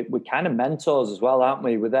coaches, we're kind of mentors as well, aren't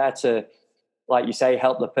we? We're there to, like you say,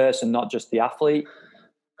 help the person, not just the athlete.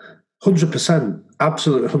 100%,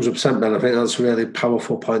 absolutely 100%, Ben. I think that's a really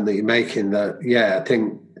powerful point that you're making. That, yeah, I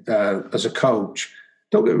think as a coach,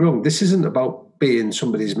 don't get me wrong, this isn't about being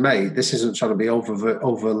somebody's mate. This isn't trying to be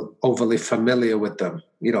overly familiar with them.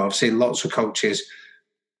 You know, I've seen lots of coaches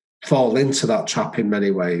fall into that trap in many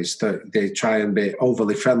ways, that they try and be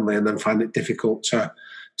overly friendly and then find it difficult to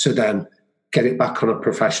then get it back on a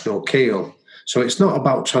professional keel. So it's not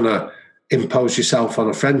about trying to impose yourself on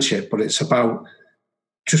a friendship, but it's about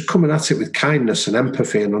just coming at it with kindness and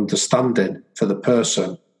empathy and understanding for the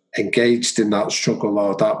person engaged in that struggle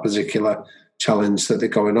or that particular challenge that they're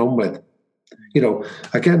going on with. You know,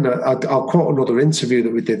 again, I'll quote another interview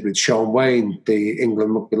that we did with Sean Wayne, the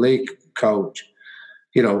England Rugby League coach.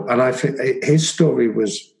 You know, and I think his story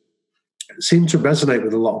seemed to resonate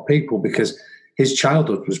with a lot of people because his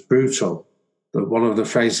childhood was brutal. But one of the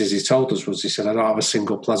phrases he told us was, he said, I don't have a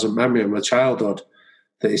single pleasant memory of my childhood.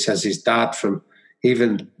 That he says his dad, from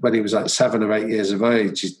even when he was like 7 or 8 years of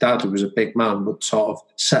age, his dad, who was a big man, would sort of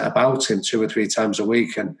set about him 2 or 3 times a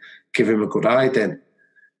week and give him a good hiding.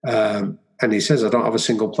 And he says, I don't have a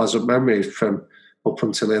single pleasant memory from up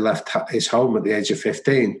until he left his home at the age of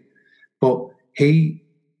 15. But he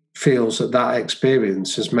feels that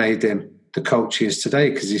experience has made him the coach he is today,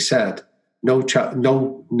 because he said,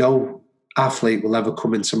 no athlete will ever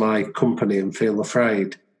come into my company and feel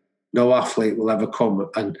afraid. No athlete will ever come,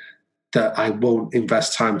 and that I won't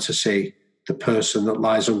invest time to see the person that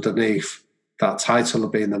lies underneath that title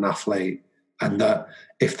of being an athlete, and that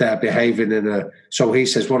if they're behaving so he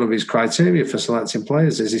says one of his criteria for selecting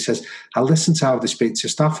players is, he says, I listen to how they speak to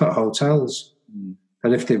staff at hotels.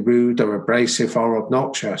 And if they're rude or abrasive or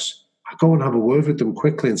obnoxious, I go and have a word with them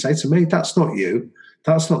quickly and say to me, that's not you.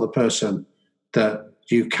 That's not the person that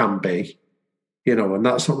you can be, you know, and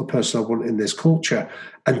that's not the person I want in this culture,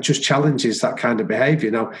 and just challenges that kind of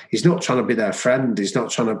behaviour. Now, he's not trying to be their friend. He's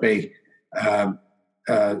not trying to be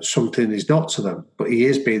something he's not to them, but he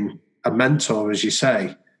is being a mentor, as you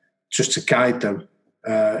say, just to guide them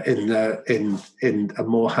in a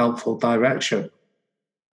more helpful direction.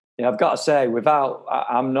 Yeah, I've got to say,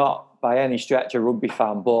 I'm not by any stretch a rugby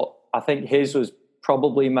fan, but I think his was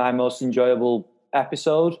probably my most enjoyable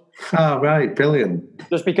episode. Oh, right. Brilliant.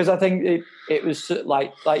 Just because I think it was,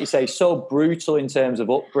 like you say, so brutal in terms of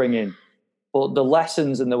upbringing. But the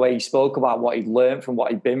lessons and the way he spoke about what he'd learned from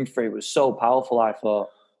what he'd been through was so powerful, I thought.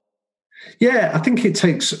 Yeah, I think it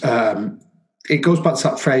takes... it goes back to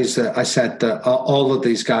that phrase that I said, that all of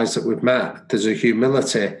these guys that we've met, there's a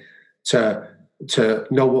humility to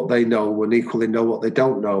know what they know and equally know what they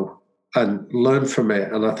don't know and learn from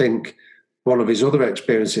it. And I think one of his other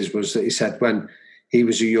experiences was that he said when he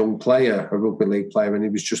was a young player, a rugby league player, and he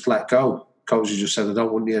was just let go. Coaches just said, I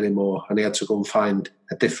don't want you anymore. And he had to go and find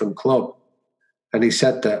a different club. And he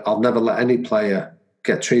said that I'll never let any player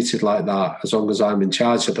get treated like that as long as I'm in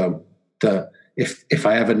charge of them. That if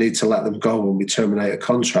I ever need to let them go when we terminate a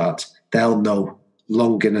contract, they'll know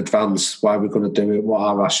long in advance why we're going to do it, what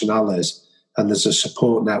our rationale is. And there's a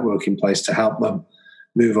support network in place to help them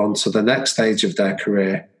move on to the next stage of their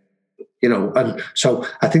career. You know, and so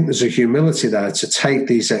I think there's a humility there to take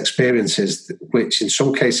these experiences, which in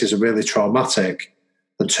some cases are really traumatic,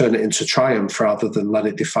 and turn it into triumph rather than let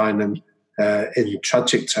it define them in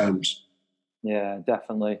tragic terms. Yeah,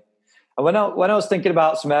 definitely. And when I was thinking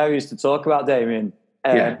about some areas to talk about, Damien,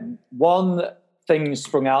 one thing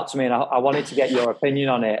sprung out to me, and I wanted to get your opinion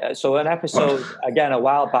on it. So an episode, again, a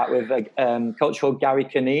while back with a coach called Gary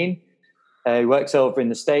Canneen. He works over in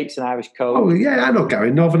the States, an Irish coach. Oh, yeah, I know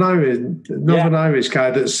Gary. Northern Irish guy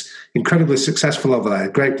that's incredibly successful over there.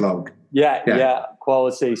 Great blog. Yeah,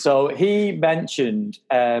 quality. So he mentioned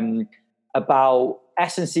about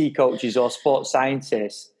S&C coaches or sports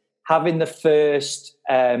scientists having the first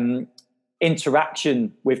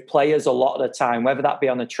interaction with players a lot of the time, whether that be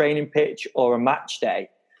on a training pitch or a match day.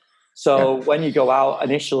 So when you go out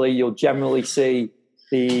initially, you'll generally see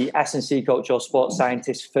the S&C coach or sports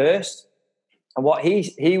scientist first. And what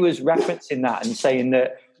he was referencing that and saying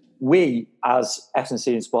that we as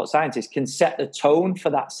S&C and sports scientists can set the tone for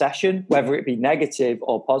that session, whether it be negative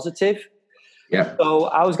or positive. Yeah. So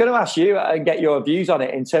I was going to ask you and get your views on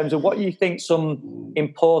it in terms of what you think some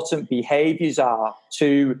important behaviours are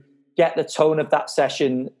to get the tone of that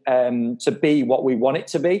session to be what we want it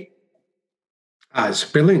to be. It's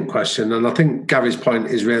a brilliant question, and I think Gary's point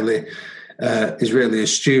is really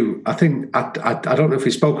astute. I think I don't know if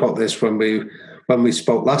we spoke about this when we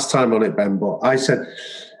spoke last time on it, Ben, but I said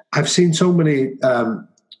I've seen so many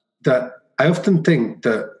that I often think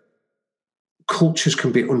that cultures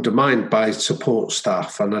can be undermined by support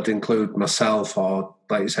staff, and I'd include myself or,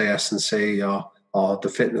 like you say, S&C or the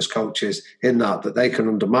fitness coaches in that they can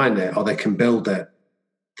undermine it or they can build it.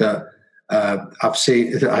 That I've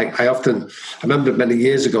seen. I remember many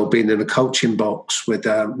years ago being in a coaching box with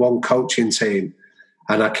one coaching team,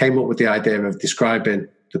 and I came up with the idea of describing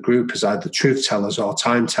the group as either truth tellers or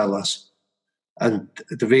time tellers. And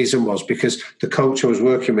the reason was because the coach I was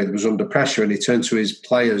working with was under pressure, and he turned to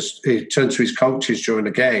his coaches during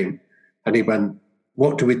a game, and he went,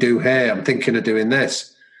 "What do we do here? I'm thinking of doing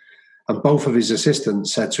this." And both of his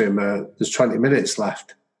assistants said to him, "There's 20 minutes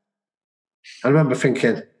left." I remember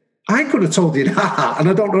thinking, I could have told you that, and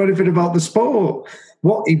I don't know anything about the sport.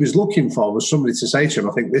 What he was looking for was somebody to say to him,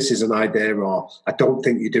 I think this is an idea, or I don't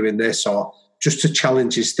think you're doing this, or just to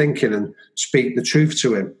challenge his thinking and speak the truth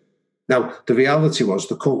to him. Now, the reality was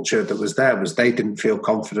the culture that was there was they didn't feel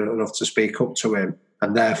confident enough to speak up to him,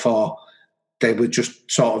 and therefore they were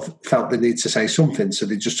just sort of felt the need to say something, so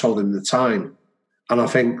they just told him the time. And I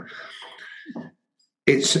think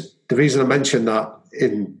it's the reason I mentioned that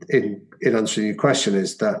in answering your question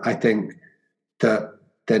is that I think that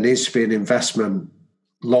there needs to be an investment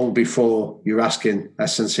long before you're asking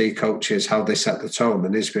S&C coaches how they set the tone.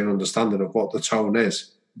 There needs to be an understanding of what the tone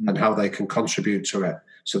is and how they can contribute to it.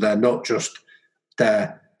 So they're not just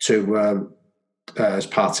there to as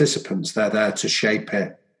participants, they're there to shape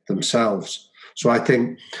it themselves. So I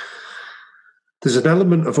think there's an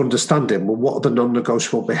element of understanding, well, what are the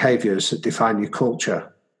non-negotiable behaviours that define your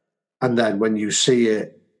culture? And then when you see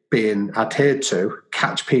it being adhered to,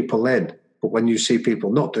 catch people in. But when you see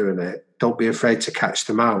people not doing it, don't be afraid to catch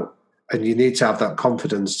them out. And you need to have that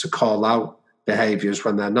confidence to call out behaviours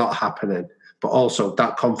when they're not happening. But also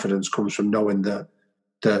that confidence comes from knowing that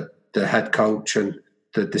the head coach and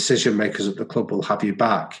the decision makers at the club will have you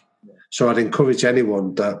back. So I'd encourage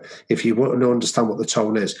anyone that if you want to understand what the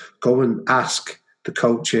tone is, go and ask the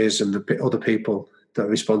coaches and the other people that are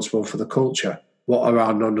responsible for the culture, what are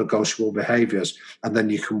our non-negotiable behaviours? And then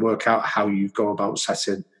you can work out how you go about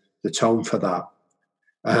setting the tone for that.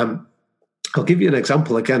 I'll give you an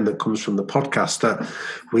example again that comes from the podcast that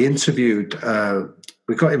we interviewed.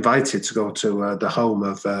 We got invited to go to the home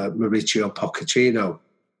of Mauricio Pochettino,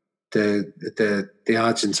 the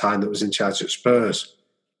Argentine that was in charge at Spurs.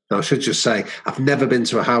 Now, I should just say, I've never been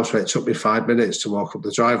to a house where it took me 5 minutes to walk up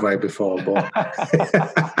the driveway before, but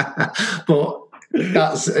but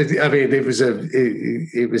that's, I mean,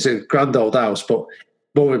 it was a grand old house, but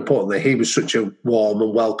more importantly, he was such a warm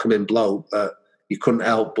and welcoming bloke that you couldn't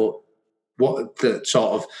help but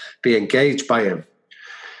sort of be engaged by him.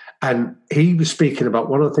 And he was speaking about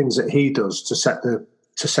one of the things that he does to set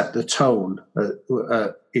the tone.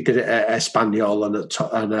 He did it at Espanyol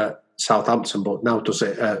and at Southampton, but now does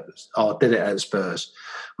it or did it at Spurs.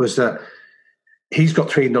 Was that he's got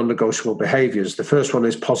 3 non-negotiable behaviours. The first one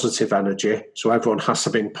is positive energy, so everyone has to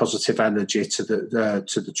bring positive energy to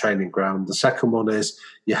the training ground. The second one is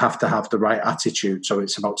you have to have the right attitude, so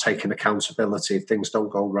it's about taking accountability. If things don't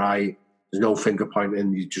go right, there's no finger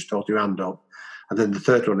pointing, you just hold your hand up. And then the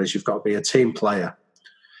third one is you've got to be a team player.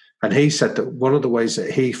 And he said that one of the ways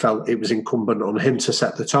that he felt it was incumbent on him to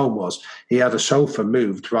set the tone was he had a sofa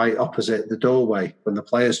moved right opposite the doorway when the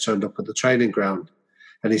players turned up at the training ground.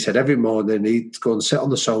 And he said every morning he'd go and sit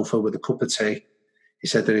on the sofa with a cup of tea. He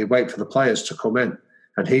said that he'd wait for the players to come in.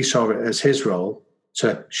 And he saw it as his role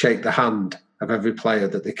to shake the hand of every player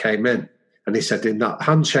that they came in. And he said in that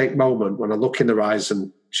handshake moment, when I look in their eyes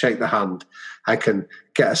and shake the hand, I can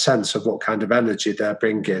get a sense of what kind of energy they're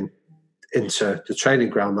bringing into the training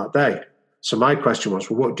ground that day. So my question was,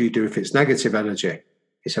 well, what do you do if it's negative energy?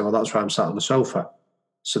 He said, well, that's why I'm sat on the sofa.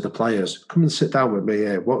 So the players, come and sit down with me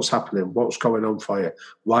here. What's happening? What's going on for you?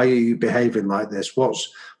 Why are you behaving like this?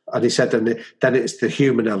 And he said, then it's the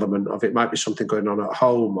human element of it. Might be something going on at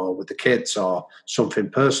home or with the kids or something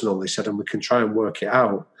personal. He said, and we can try and work it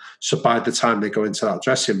out. So by the time they go into that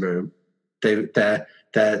dressing room, they're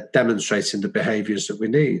demonstrating the behaviours that we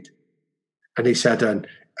need. And he said,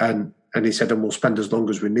 and he said, and we'll spend as long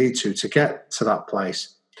as we need to get to that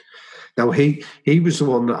place. Now, he was the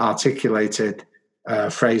one that articulated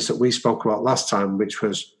a phrase that we spoke about last time, which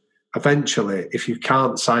was, eventually, if you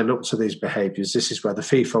can't sign up to these behaviours, this is where the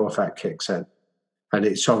FIFO effect kicks in. And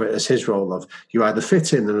it saw it as his role of, you either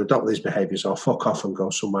fit in and adopt these behaviours or fuck off and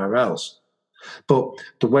go somewhere else. But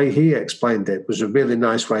the way he explained it was a really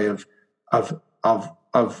nice way of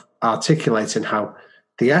articulating how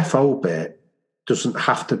the FO bit doesn't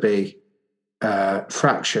have to be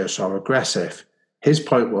fractious or aggressive. His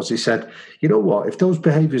point was, he said, you know what, if those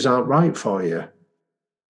behaviours aren't right for you,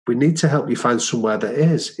 we need to help you find somewhere that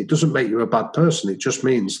is. It doesn't make you a bad person. It just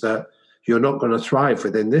means that you're not going to thrive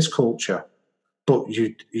within this culture. But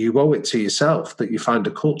you owe it to yourself that you find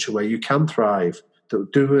a culture where you can thrive,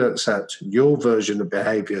 that do accept your version of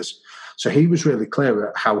behaviours. So he was really clear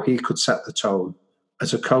at how he could set the tone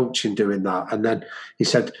as a coach in doing that. And then he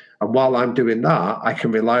said, and while I'm doing that, I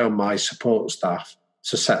can rely on my support staff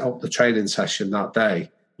to set up the training session that day,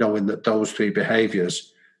 knowing that those 3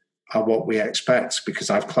 behaviours are what we expect because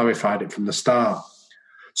I've clarified it from the start.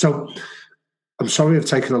 So I'm sorry I've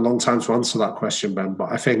taken a long time to answer that question, Ben, but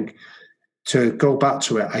I think to go back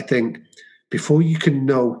to it, I think before you can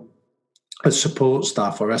know as support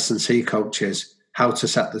staff or S&C coaches how to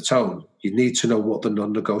set the tone, you need to know what the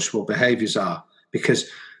non-negotiable behaviours are, because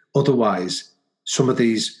otherwise some of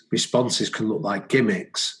these responses can look like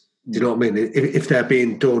gimmicks. Do you know what I mean? If they're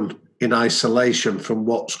being done in isolation from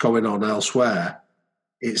what's going on elsewhere,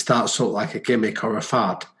 it starts to look like a gimmick or a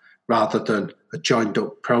fad rather than a joined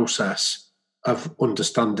up process of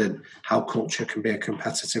understanding how culture can be a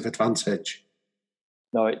competitive advantage.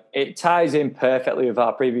 No, it ties in perfectly with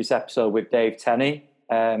our previous episode with Dave Tenney,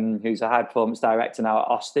 who's a high performance director now at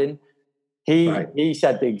Austin. He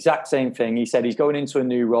said the exact same thing. He said he's going into a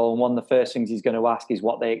new role, and one of the first things he's going to ask is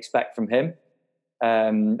what they expect from him,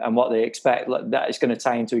 and what they expect. That is going to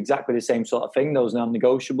tie into exactly the same sort of thing, those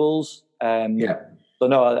non-negotiables. So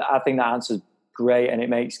no, I think that answer's great, and it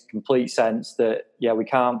makes complete sense that we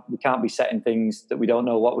can't be setting things that we don't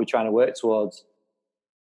know what we're trying to work towards.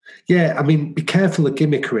 Yeah, I mean, be careful of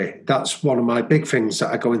gimmickry. That's one of my big things that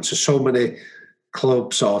I go into so many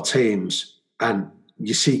clubs or teams, and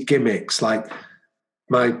you see gimmicks. Like,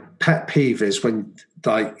 my pet peeve is when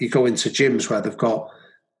you go into gyms where they've got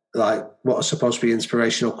like what are supposed to be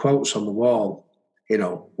inspirational quotes on the wall. You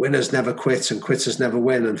know, winners never quit and quitters never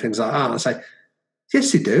win and things like that. And I say,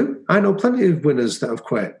 yes, they do. I know plenty of winners that have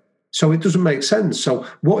quit. So it doesn't make sense. So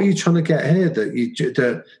what are you trying to get here? That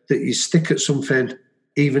you stick at something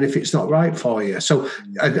even if it's not right for you. So,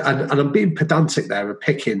 and I'm being pedantic there and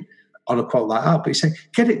picking on a quote like that, but you say,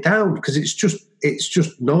 get it down, because it's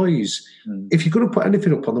just noise. If you're going to put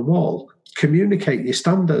anything up on the wall, communicate your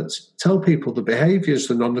standards. Tell people the behaviours,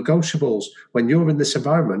 the non-negotiables. When you're in this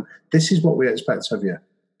environment, this is what we expect of you.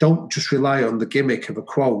 Don't just rely on the gimmick of a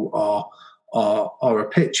quote or a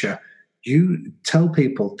picture. You tell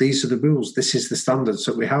people these are the rules, this is the standards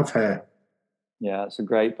that we have here. Yeah, that's a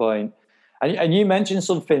great point. And you mentioned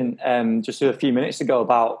something just a few minutes ago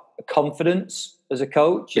about confidence as a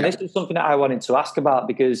coach. And this is something that I wanted to ask about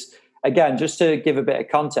because, again, just to give a bit of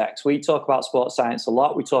context, we talk about sports science a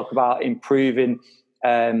lot. We talk about improving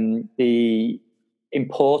the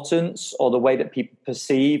importance or the way that people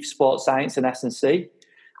perceive sports science and S&C.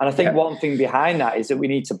 And I think one thing behind that is that we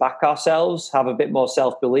need to back ourselves, have a bit more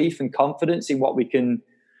self-belief and confidence in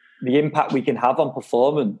the impact we can have on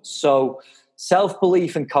performance. So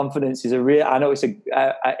self-belief and confidence is I know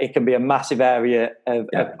it can be a massive area of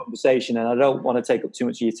conversation, and I don't want to take up too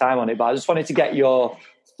much of your time on it, but I just wanted to get your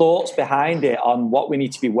thoughts behind it on what we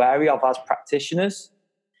need to be wary of as practitioners.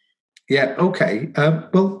 Yeah, okay.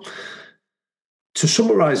 Well, to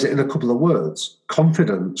summarize it in a couple of words,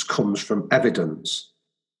 confidence comes from evidence.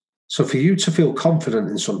 So for you to feel confident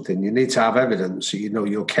in something, you need to have evidence that you know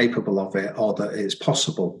you're capable of it or that it's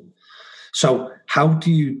possible. So how do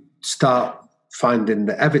you start finding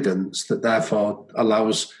the evidence that therefore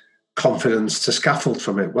allows confidence to scaffold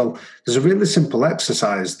from it? Well, there's a really simple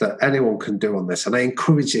exercise that anyone can do on this, and I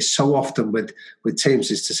encourage this so often with teams,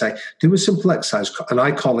 is to say, do a simple exercise, and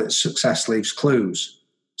I call it success leaves clues.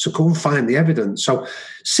 So go and find the evidence. So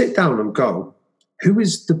sit down and go, who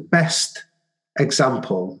is the best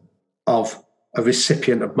example of a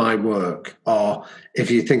recipient of my work? Or if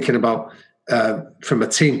you're thinking about from a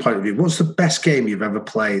team point of view, what's the best game you've ever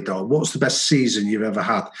played, or what's the best season you've ever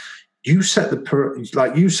had? You set the parameters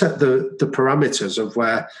of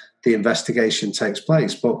where the investigation takes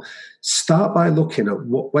place. But start by looking at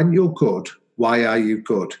when you're good, why are you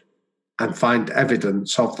good, and find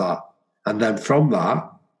evidence of that. And then from that,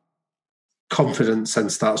 confidence then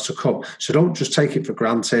starts to come. So don't just take it for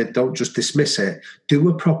granted. Don't just dismiss it. Do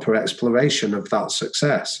a proper exploration of that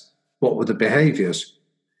success. What were the behaviours?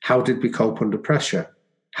 How did we cope under pressure?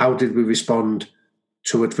 How did we respond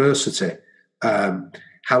to adversity?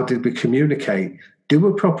 How did we communicate? Do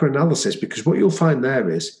a proper analysis, because what you'll find there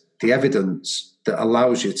is the evidence that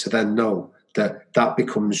allows you to then know that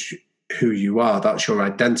becomes who you are. That's your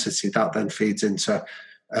identity. That then feeds into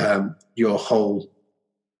your whole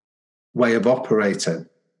way of operating.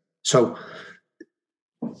 So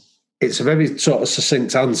it's a very sort of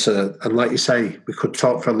succinct answer, and like you say, we could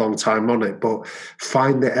talk for a long time on it, but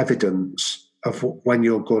find the evidence of when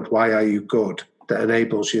you're good, why are you good, that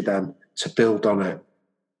enables you then to build on it.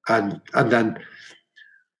 And then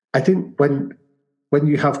I think when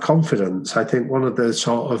you have confidence, I think one of the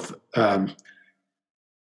sort of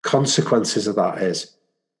consequences of that is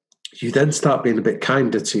you then start being a bit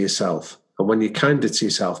kinder to yourself. And when you're kinder to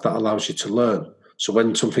yourself, that allows you to learn. So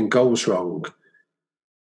when something goes wrong,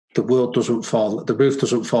 the roof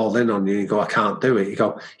doesn't fall in on you. You go, I can't do it. You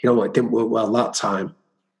go, you know what, it didn't work well that time,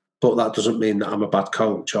 but that doesn't mean that I'm a bad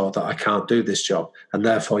coach or that I can't do this job. And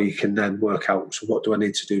therefore you can then work out, so what do I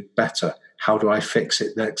need to do better? How do I fix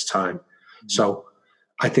it next time? Mm-hmm. So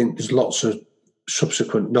I think there's lots of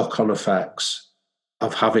subsequent knock-on effects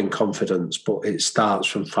of having confidence, but it starts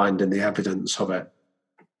from finding the evidence of it.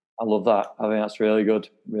 I love that. I think that's really good,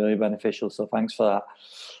 really beneficial. So thanks for that.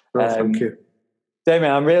 Well, thank you.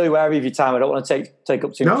 Damien, I'm really wary of your time. I don't want to take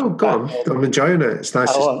up too much. No, go on. I'm enjoying it. It's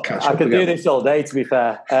nice to catch up. I could do this all day, to be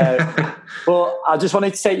fair. But I just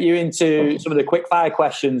wanted to take you into some of the quick fire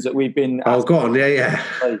questions that we've been asked. Oh, go on. Yeah.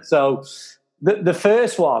 So the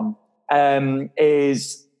first one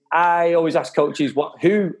is, I always ask coaches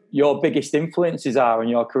who your biggest influences are in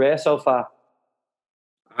your career so far.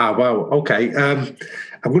 Wow. Okay. I'm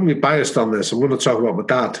going to be biased on this. I'm going to talk about my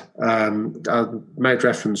dad. I made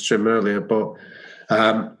reference to him earlier, but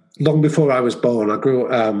long before I was born,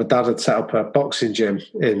 my dad had set up a boxing gym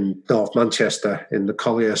in North Manchester in the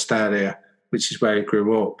Collyhurst area, which is where he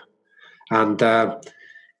grew up. And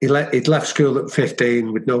he'd left school at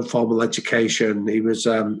 15 with no formal education. He was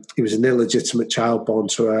an illegitimate child born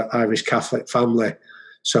to an Irish Catholic family.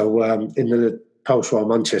 So in the post-war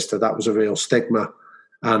Manchester, that was a real stigma.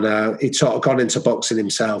 And he'd sort of gone into boxing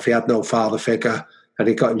himself. He had no father figure, and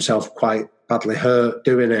he got himself quite badly hurt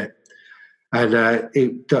doing it. And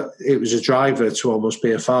it was a driver to almost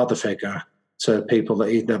be a father figure to people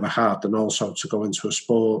that he'd never had, and also to go into a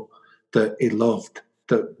sport that he loved,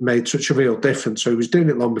 that made such a real difference. So he was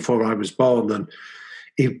doing it long before I was born, and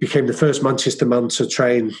he became the first Manchester man to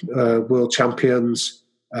train world champions.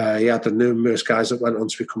 He had the numerous guys that went on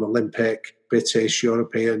to become Olympic, British,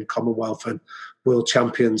 European, Commonwealth, and world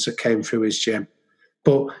champions that came through his gym.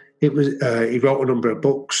 But it was he wrote a number of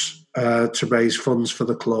books to raise funds for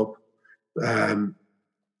the club.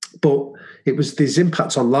 But it was these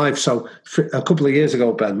impacts on life. So a couple of years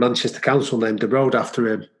ago, Ben, Manchester Council named a road after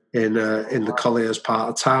him in the Colliers part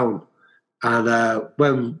of town. And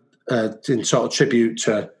when in sort of tribute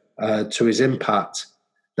to his impact.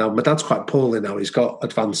 Now, my dad's quite poorly now; he's got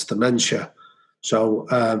advanced dementia. So,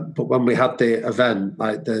 but when we had the event,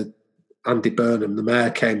 like Andy Burnham, the mayor,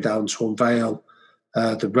 came down to unveil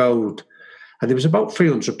the road, and there was about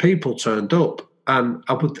 300 people turned up. And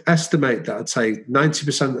I would estimate that I'd say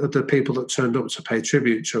 90% of the people that turned up to pay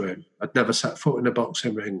tribute to him had never set foot in a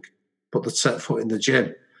boxing ring, but they'd set foot in the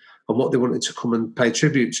gym. And what they wanted to come and pay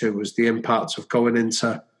tribute to was the impact of going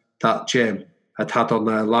into that gym had on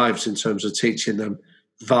their lives in terms of teaching them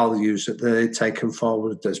values that they'd taken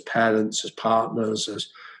forward as parents, as partners, as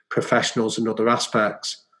professionals in other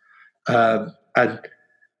aspects. And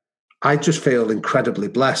I just feel incredibly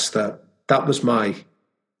blessed that was my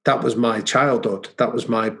childhood, that was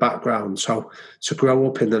my background. So to grow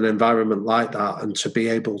up in an environment like that and to be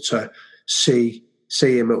able to see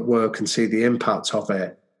him at work and see the impact of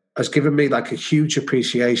it has given me like a huge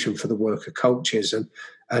appreciation for the work of coaches,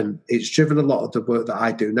 and it's driven a lot of the work that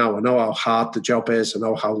I do now. I know how hard the job is, I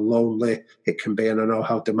know how lonely it can be, and I know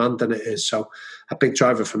how demanding it is. So a big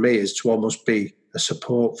driver for me is to almost be a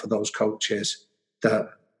support for those coaches that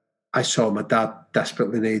I saw my dad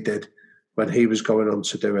desperately needed when he was going on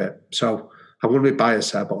to do it. So I'm going to be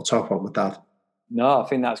biased there, but I'll talk about my dad. No, I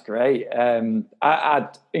think that's great. I'd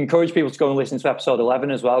encourage people to go and listen to episode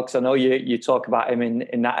 11 as well, because I know you talk about him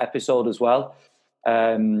in that episode as well.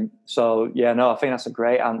 So, yeah, no, I think that's a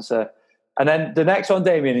great answer. And then the next one,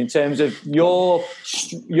 Damien, in terms of your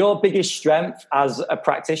biggest strength as a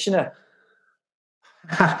practitioner.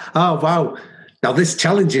 Oh, wow. Now, this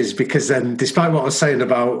challenges because despite what I was saying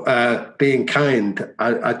about being kind,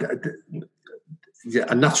 a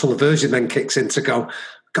natural aversion then kicks in to go,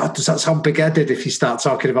 God, does that sound big-headed if you start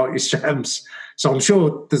talking about your strengths? So I'm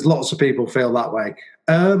sure there's lots of people feel that way.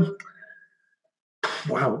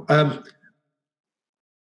 Wow.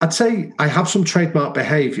 I'd say I have some trademark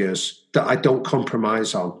behaviours that I don't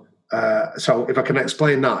compromise on. So if I can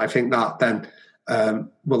explain that, I think that then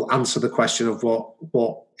will answer the question of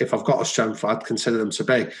what if I've got a strength, I'd consider them to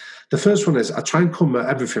be. The first one is I try and come at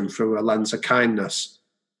everything through a lens of kindness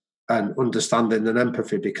and understanding and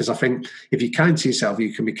empathy, because I think if you're kind to yourself,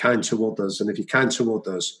 you can be kind to others. And if you're kind to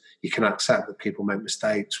others, you can accept that people make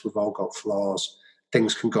mistakes. We've all got flaws.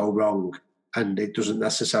 Things can go wrong, and it doesn't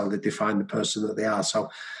necessarily define the person that they are. So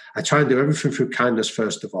I try and do everything through kindness,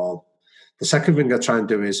 first of all. The second thing I try and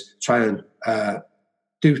do is try and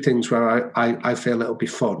do things where I feel it'll be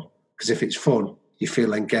fun. Because if it's fun, you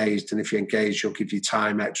feel engaged. And if you're engaged, you'll give you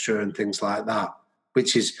time extra and things like that,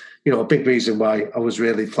 which is, a big reason why I was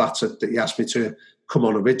really flattered that you asked me to come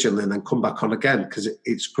on originally and then come back on again, because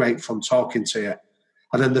it's great fun talking to you.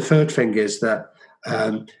 And then the third thing is that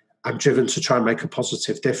I'm driven to try and make a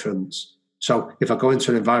positive difference. So if I go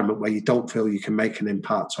into an environment where you don't feel you can make an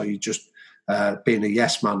impact, or you just being a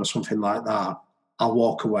yes man or something like that, I'll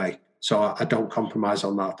walk away. So I don't compromise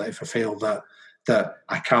on that. That if I feel that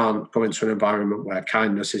I can't go into an environment where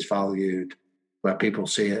kindness is valued, where people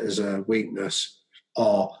see it as a weakness,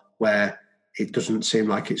 or where it doesn't seem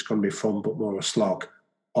like it's going to be fun but more a slog,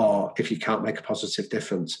 or if you can't make a positive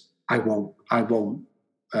difference, I won't go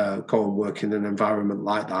and work in an environment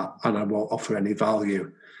like that, and I won't offer any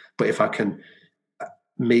value. But if I can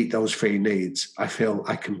meet those three needs, I feel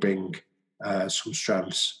I can bring some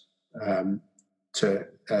strengths to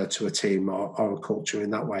a team or a culture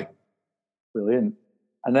in that way. Brilliant.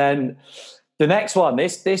 And then the next one,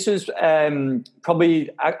 this was probably,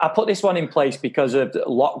 I put this one in place because of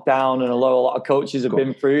lockdown, and a lot of coaches have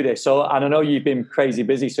been through this. So, and I know you've been crazy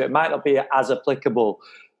busy, so it might not be as applicable.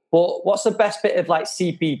 But what's the best bit of like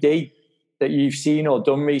CPD that you've seen or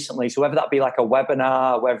done recently? So whether that be like a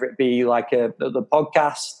webinar, whether it be like the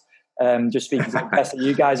podcast, just speaking to the best that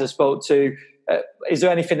you guys have spoke to, is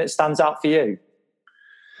there anything that stands out for you?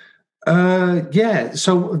 Yeah,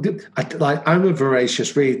 so I'm a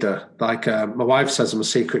voracious reader. Like my wife says, I'm a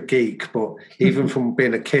secret geek. But even from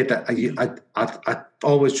being a kid, I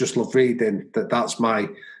always just love reading. That's my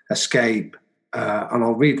escape, and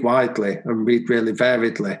I'll read widely and read really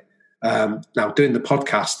variedly. Now, doing the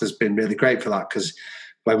podcast has been really great for that, because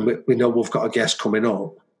when we know we've got a guest coming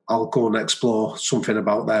up, I'll go and explore something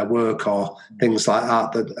about their work or things like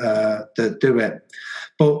that do it.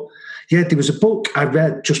 But yeah, there was a book I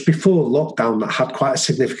read just before lockdown that had quite a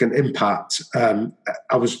significant impact.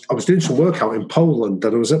 I was doing some work out in Poland,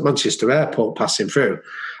 and I was at Manchester Airport passing through,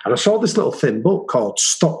 and I saw this little thin book called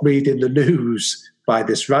Stop Reading the News by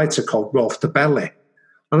this writer called Rolf Dobelli.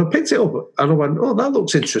 And I picked it up and I went, oh, that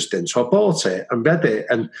looks interesting. So I bought it and read it.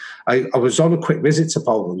 And I was on a quick visit to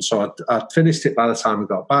Poland, so I'd finished it by the time I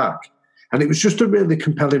got back. And it was just a really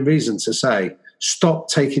compelling reason to say, stop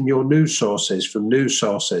taking your news sources from news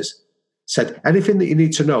sources. Said, anything that you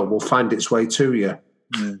need to know will find its way to you.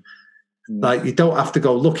 Like, you don't have to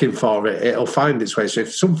go looking for it. It'll find its way. So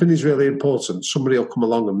if something is really important, somebody will come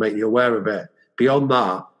along and make you aware of it. Beyond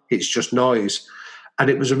that, it's just noise. And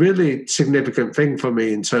it was a really significant thing for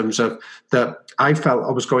me in terms of that I felt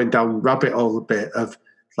I was going down rabbit hole a bit of,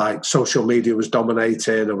 like, social media was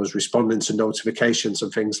dominating. I was responding to notifications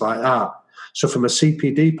and things like that. So from a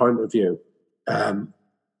CPD point of view,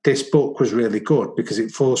 this book was really good because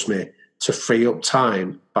it forced me to free up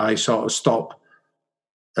time by sort of stop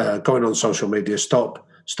going on social media, stop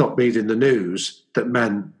reading the news. That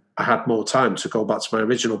meant I had more time to go back to my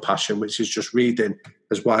original passion, which is just reading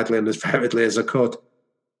as widely and as variedly as I could.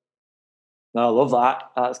 No, I love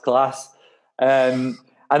that. That's class. And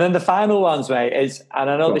then the final ones, mate, is, and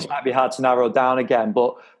I know this might be hard to narrow down again,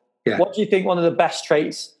 but what do you think one of the best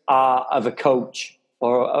traits are of a coach,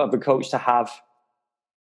 or of a coach to have?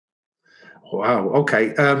 Wow.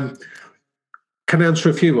 Okay. Can I answer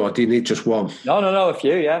a few, or do you need just one? No, a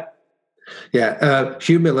few, yeah. Yeah.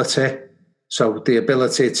 Humility. So the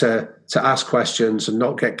ability to ask questions and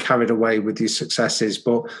not get carried away with your successes,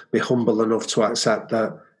 but be humble enough to accept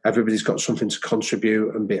that everybody's got something to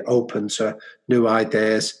contribute and be open to new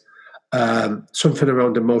ideas. Something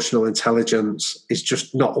around emotional intelligence is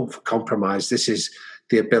just not up for compromise. This is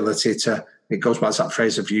the ability to, it goes back to that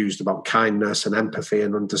phrase I've used about kindness and empathy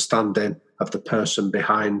and understanding of the person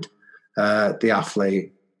behind the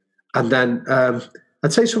athlete. And then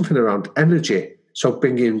I'd say something around energy. So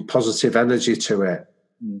bringing positive energy to it.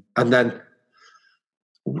 And then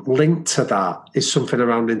linked to that is something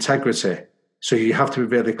around integrity. So you have to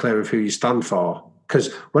be really clear of who you stand for.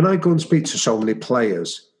 Because when I go and speak to so many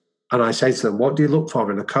players and I say to them, what do you look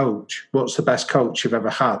for in a coach? What's the best coach you've ever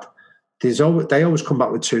had? They always come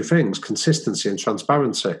back with two things: consistency and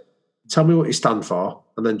transparency. Tell me what you stand for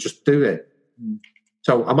and then just do it.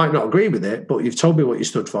 So I might not agree with it, but you've told me what you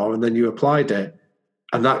stood for and then you applied it.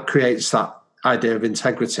 And that creates that idea of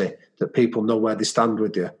integrity, that people know where they stand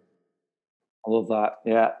with you. I love that.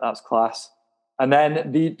 Yeah, that's class. And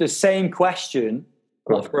then the same question,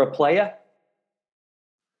 but for a player.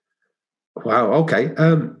 Wow. Okay.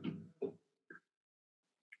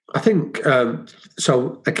 I think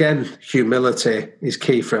so. Again, humility is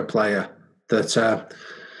key for a player. That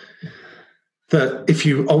if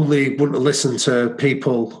you only want to listen to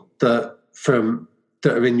people that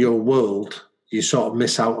are in your world, you sort of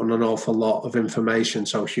miss out on an awful lot of information.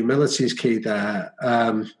 So humility is key there.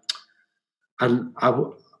 And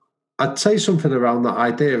I'd say something around that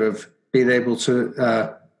idea of being able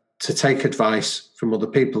to take advice from other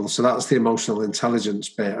people. So that's the emotional intelligence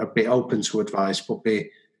bit. I'd be open to advice, but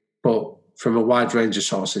from a wide range of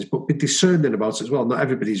sources, but be discerning about it as well. Not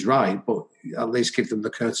everybody's right, but at least give them the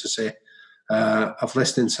courtesy of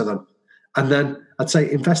listening to them. And then I'd say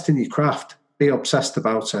invest in your craft. Be obsessed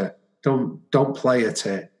about it. Don't play at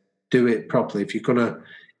it. Do it properly. If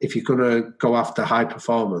you're gonna go after high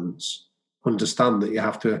performance, understand that you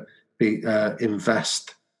have to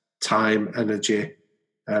invest time, energy,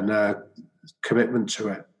 and commitment to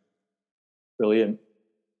it. Brilliant.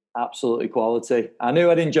 Absolutely quality. I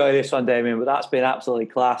knew I'd enjoy this one, Damien, but that's been absolutely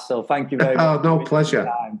class. So thank you very much. Oh, no, pleasure.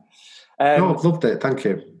 No, I've loved it. Thank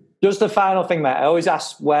you. Just the final thing, mate. I always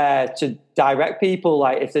ask where to direct people,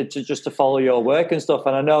 like if they're just to follow your work and stuff.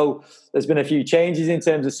 And I know there's been a few changes in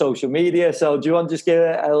terms of social media. So do you want to just give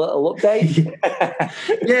a little update?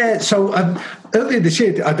 Yeah. So earlier this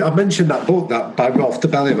year, I mentioned that book by Rolf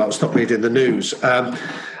Dobelli about stop reading the news.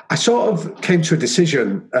 I sort of came to a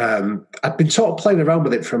decision. I'd been sort of playing around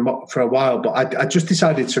with it for a while, but I just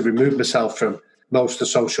decided to remove myself from most of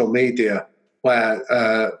social media where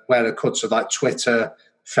I could, so like Twitter,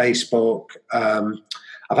 Facebook.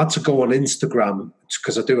 I've had to go on Instagram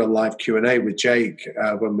because I do a live Q&A with Jake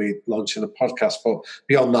when we launch in the podcast. But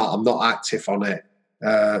beyond that, I'm not active on it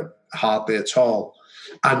hardly at all.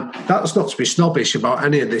 And that's not to be snobbish about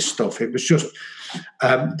any of this stuff. It was just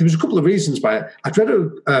there was a couple of reasons why I'd read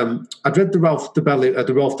the Rolf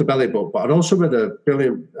Dobelli book, but I'd also read a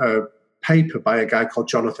brilliant paper by a guy called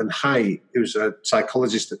Jonathan Haidt, who's a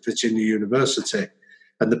psychologist at Virginia University.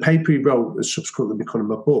 And the paper he wrote has subsequently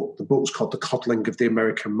become a book. The book's called The Coddling of the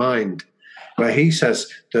American Mind, where he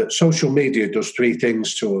says that social media does three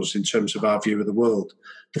things to us in terms of our view of the world.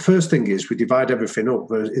 The first thing is we divide everything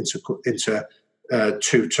up into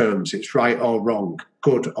two terms. It's right or wrong,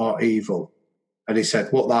 good or evil. And he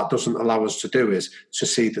said what that doesn't allow us to do is to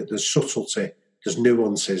see that there's subtlety, there's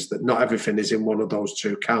nuances, that not everything is in one of those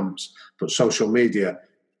two camps. But social media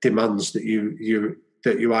demands that you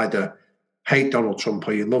either hate Donald Trump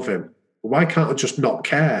or you love him. Why can't I just not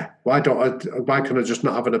care? Why can I just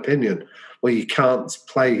not have an opinion? Well, you can't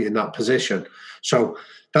play in that position. So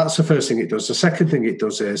that's the first thing it does. The second thing it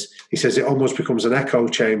does is, he says, it almost becomes an echo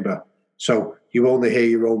chamber. So you only hear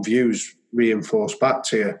your own views reinforced back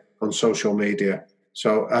to you on social media.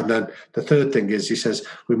 So, and then the third thing is, he says,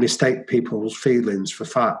 we mistake people's feelings for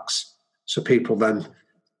facts. So people then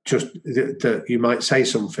that you might say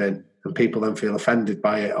something and people then feel offended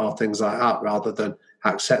by it or things like that, rather than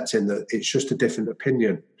accepting that it's just a different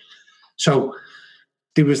opinion. So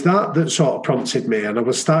there was that sort of prompted me, and I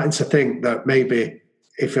was starting to think that maybe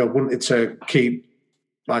if I wanted to keep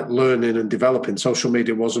like learning and developing, social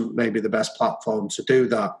media wasn't maybe the best platform to do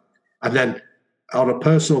that. And then on a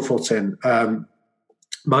personal footing,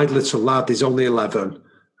 my little lad is only 11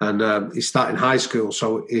 and he's starting high school,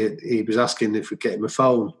 so he was asking if we'd get him a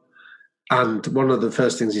phone. And one of the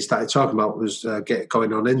first things he started talking about was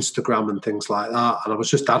going on Instagram and things like that. And I was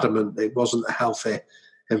just adamant it wasn't a healthy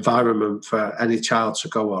environment for any child to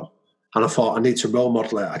go on. And I thought, I need to role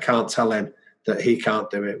model it. I can't tell him that he can't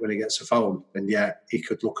do it when he gets a phone. And yet he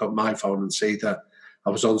could look at my phone and see that I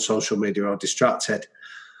was on social media or distracted.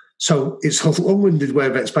 So it's a long-winded way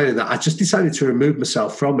of explaining that. I just decided to remove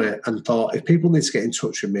myself from it and thought, if people need to get in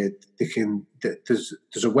touch with me, they can. There's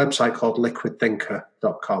a website called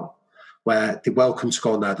liquidthinker.com where they're welcome to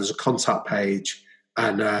go on there. There's a contact page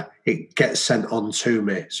and it gets sent on to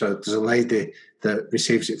me. So there's a lady that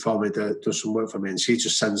receives it for me that does some work for me, and she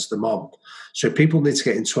just sends them on. So if people need to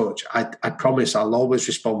get in touch, I promise I'll always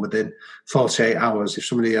respond within 48 hours. If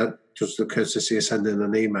somebody does the courtesy of sending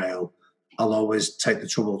an email, I'll always take the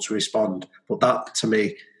trouble to respond. But that, to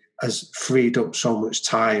me, has freed up so much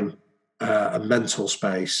time and mental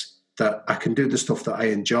space that I can do the stuff that I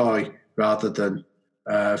enjoy rather than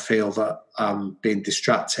feel that I'm being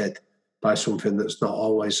distracted by something that's not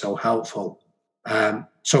always so helpful.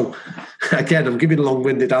 So, again, I'm giving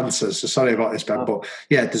long-winded answers, so sorry about this, Ben. But,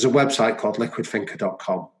 yeah, there's a website called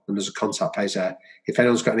liquidthinker.com, and there's a contact page there. If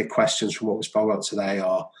anyone's got any questions from what we spoke about today,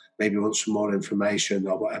 or maybe want some more information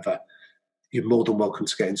or whatever, you're more than welcome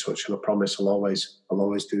to get in touch, and I promise I'll always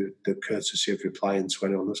do the courtesy of replying to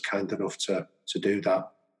anyone that's kind enough to do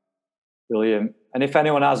that. Brilliant. And if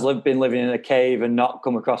anyone has been living in a cave and not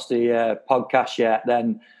come across the podcast yet,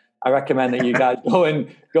 then I recommend that you guys go and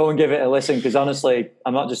give it a listen, because honestly,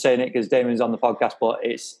 I'm not just saying it because Damien's on the podcast, but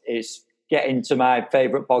it's getting to my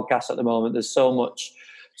favourite podcast at the moment. There's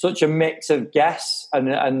such a mix of guests,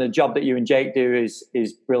 and the job that you and Jake do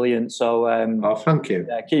is brilliant. So, thank you.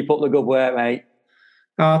 Yeah, keep up the good work, mate.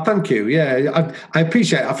 Thank you. Yeah, I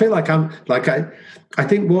appreciate it. I feel like I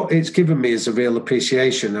think what it's given me is a real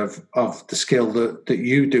appreciation of the skill that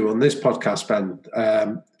you do on this podcast, Ben.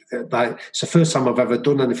 It's the first time I've ever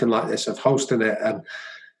done anything like this, of hosting it, and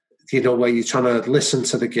where you're trying to listen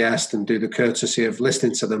to the guest and do the courtesy of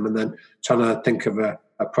listening to them, and then trying to think of a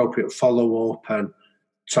appropriate follow up and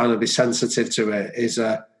trying to be sensitive to it is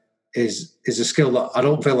a skill that I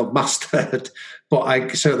don't feel I've mastered, but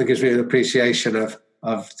it certainly gives me an appreciation of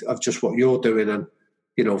just what you're doing. And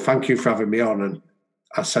thank you for having me on. And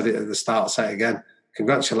I said it at the start, I'll say it again,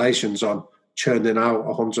 congratulations on churning out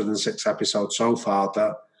 106 episodes so far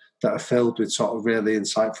that are filled with sort of really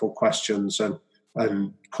insightful questions and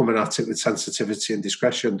coming at it with sensitivity and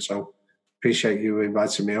discretion. So appreciate you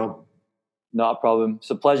inviting me on. Not a problem. It's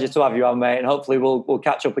a pleasure to have you on, mate, and hopefully we'll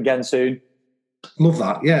catch up again soon. Love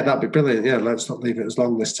that. Yeah, that'd be brilliant. Yeah, let's not leave it as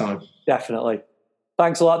long this time. Definitely.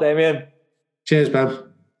 Thanks a lot, Damien. Cheers, Ben.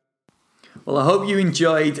 Well, I hope you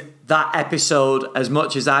enjoyed that episode as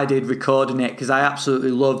much as I did recording it, because I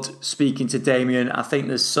absolutely loved speaking to Damien. I think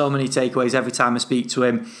there's so many takeaways every time I speak to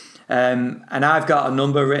him. And I've got a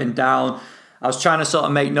number written down. I was trying to sort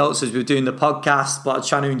of make notes as we were doing the podcast, but I was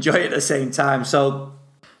trying to enjoy it at the same time. So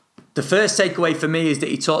the first takeaway for me is that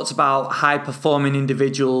he talks about high-performing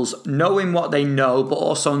individuals knowing what they know, but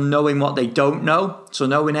also knowing what they don't know. So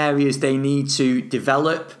knowing areas they need to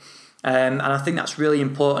develop. And I think that's really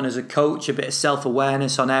important as a coach, a bit of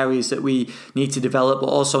self-awareness on areas that we need to develop, but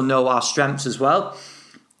also know our strengths as well.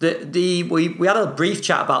 We had a brief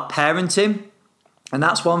chat about parenting, and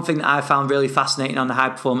that's one thing that I found really fascinating on the High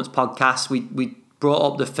Performance podcast. We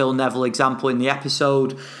brought up the Phil Neville example in the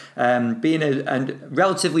episode. Being a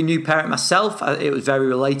relatively new parent myself, it was very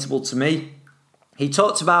relatable to me. He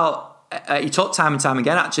talked time and time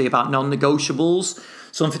again actually about non-negotiables,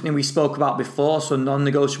 something that we spoke about before, so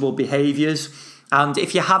non-negotiable behaviours. And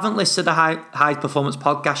if you haven't listened to the High Performance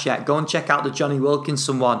podcast yet, go and check out the Johnny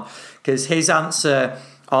Wilkinson one, because his answer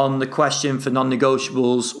on the question for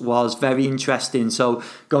non-negotiables was very interesting. So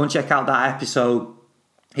go and check out that episode.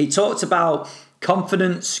 He talked about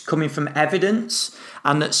confidence coming from evidence,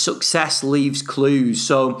 and that success leaves clues.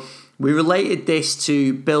 So we related this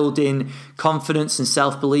to building confidence and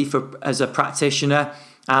self-belief as a practitioner.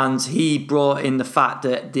 And he brought in the fact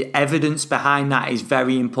that the evidence behind that is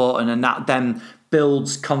very important, and that then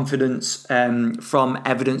builds confidence from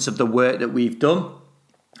evidence of the work that we've done.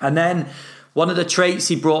 And then one of the traits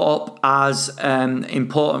he brought up as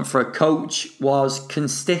important for a coach was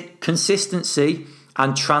consistency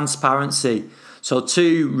and transparency. So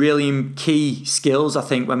two really key skills, I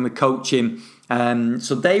think, when we're coaching.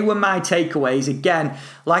 So they were my takeaways. Again,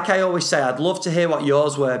 like I always say, I'd love to hear what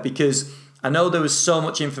yours were, because I know there was so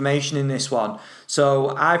much information in this one.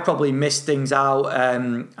 So I probably missed things out,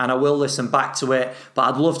 and I will listen back to it. But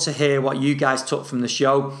I'd love to hear what you guys took from the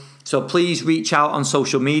show. So please reach out on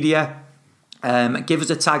social media. Give us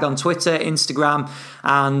a tag on Twitter, Instagram,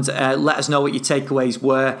 and let us know what your takeaways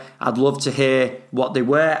were. I'd love to hear what they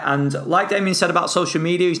were. And like Damien said about social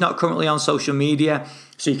media, he's not currently on social media.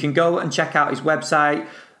 So you can go and check out his website,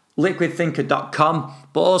 liquidthinker.com,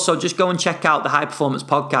 but also just go and check out the High Performance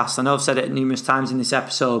Podcast. I know I've said it numerous times in this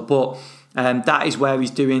episode, but that is where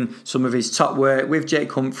he's doing some of his top work with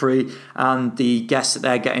Jake Humphrey and the guests that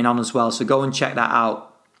they're getting on as well. So go and check that out.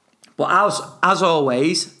 But as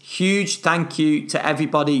always, huge thank you to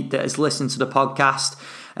everybody that has listened to the podcast.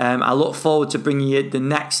 I look forward to bringing you the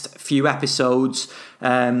next few episodes.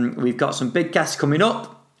 We've got some big guests coming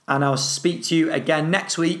up, and I'll speak to you again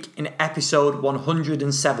next week in episode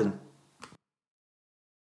 107.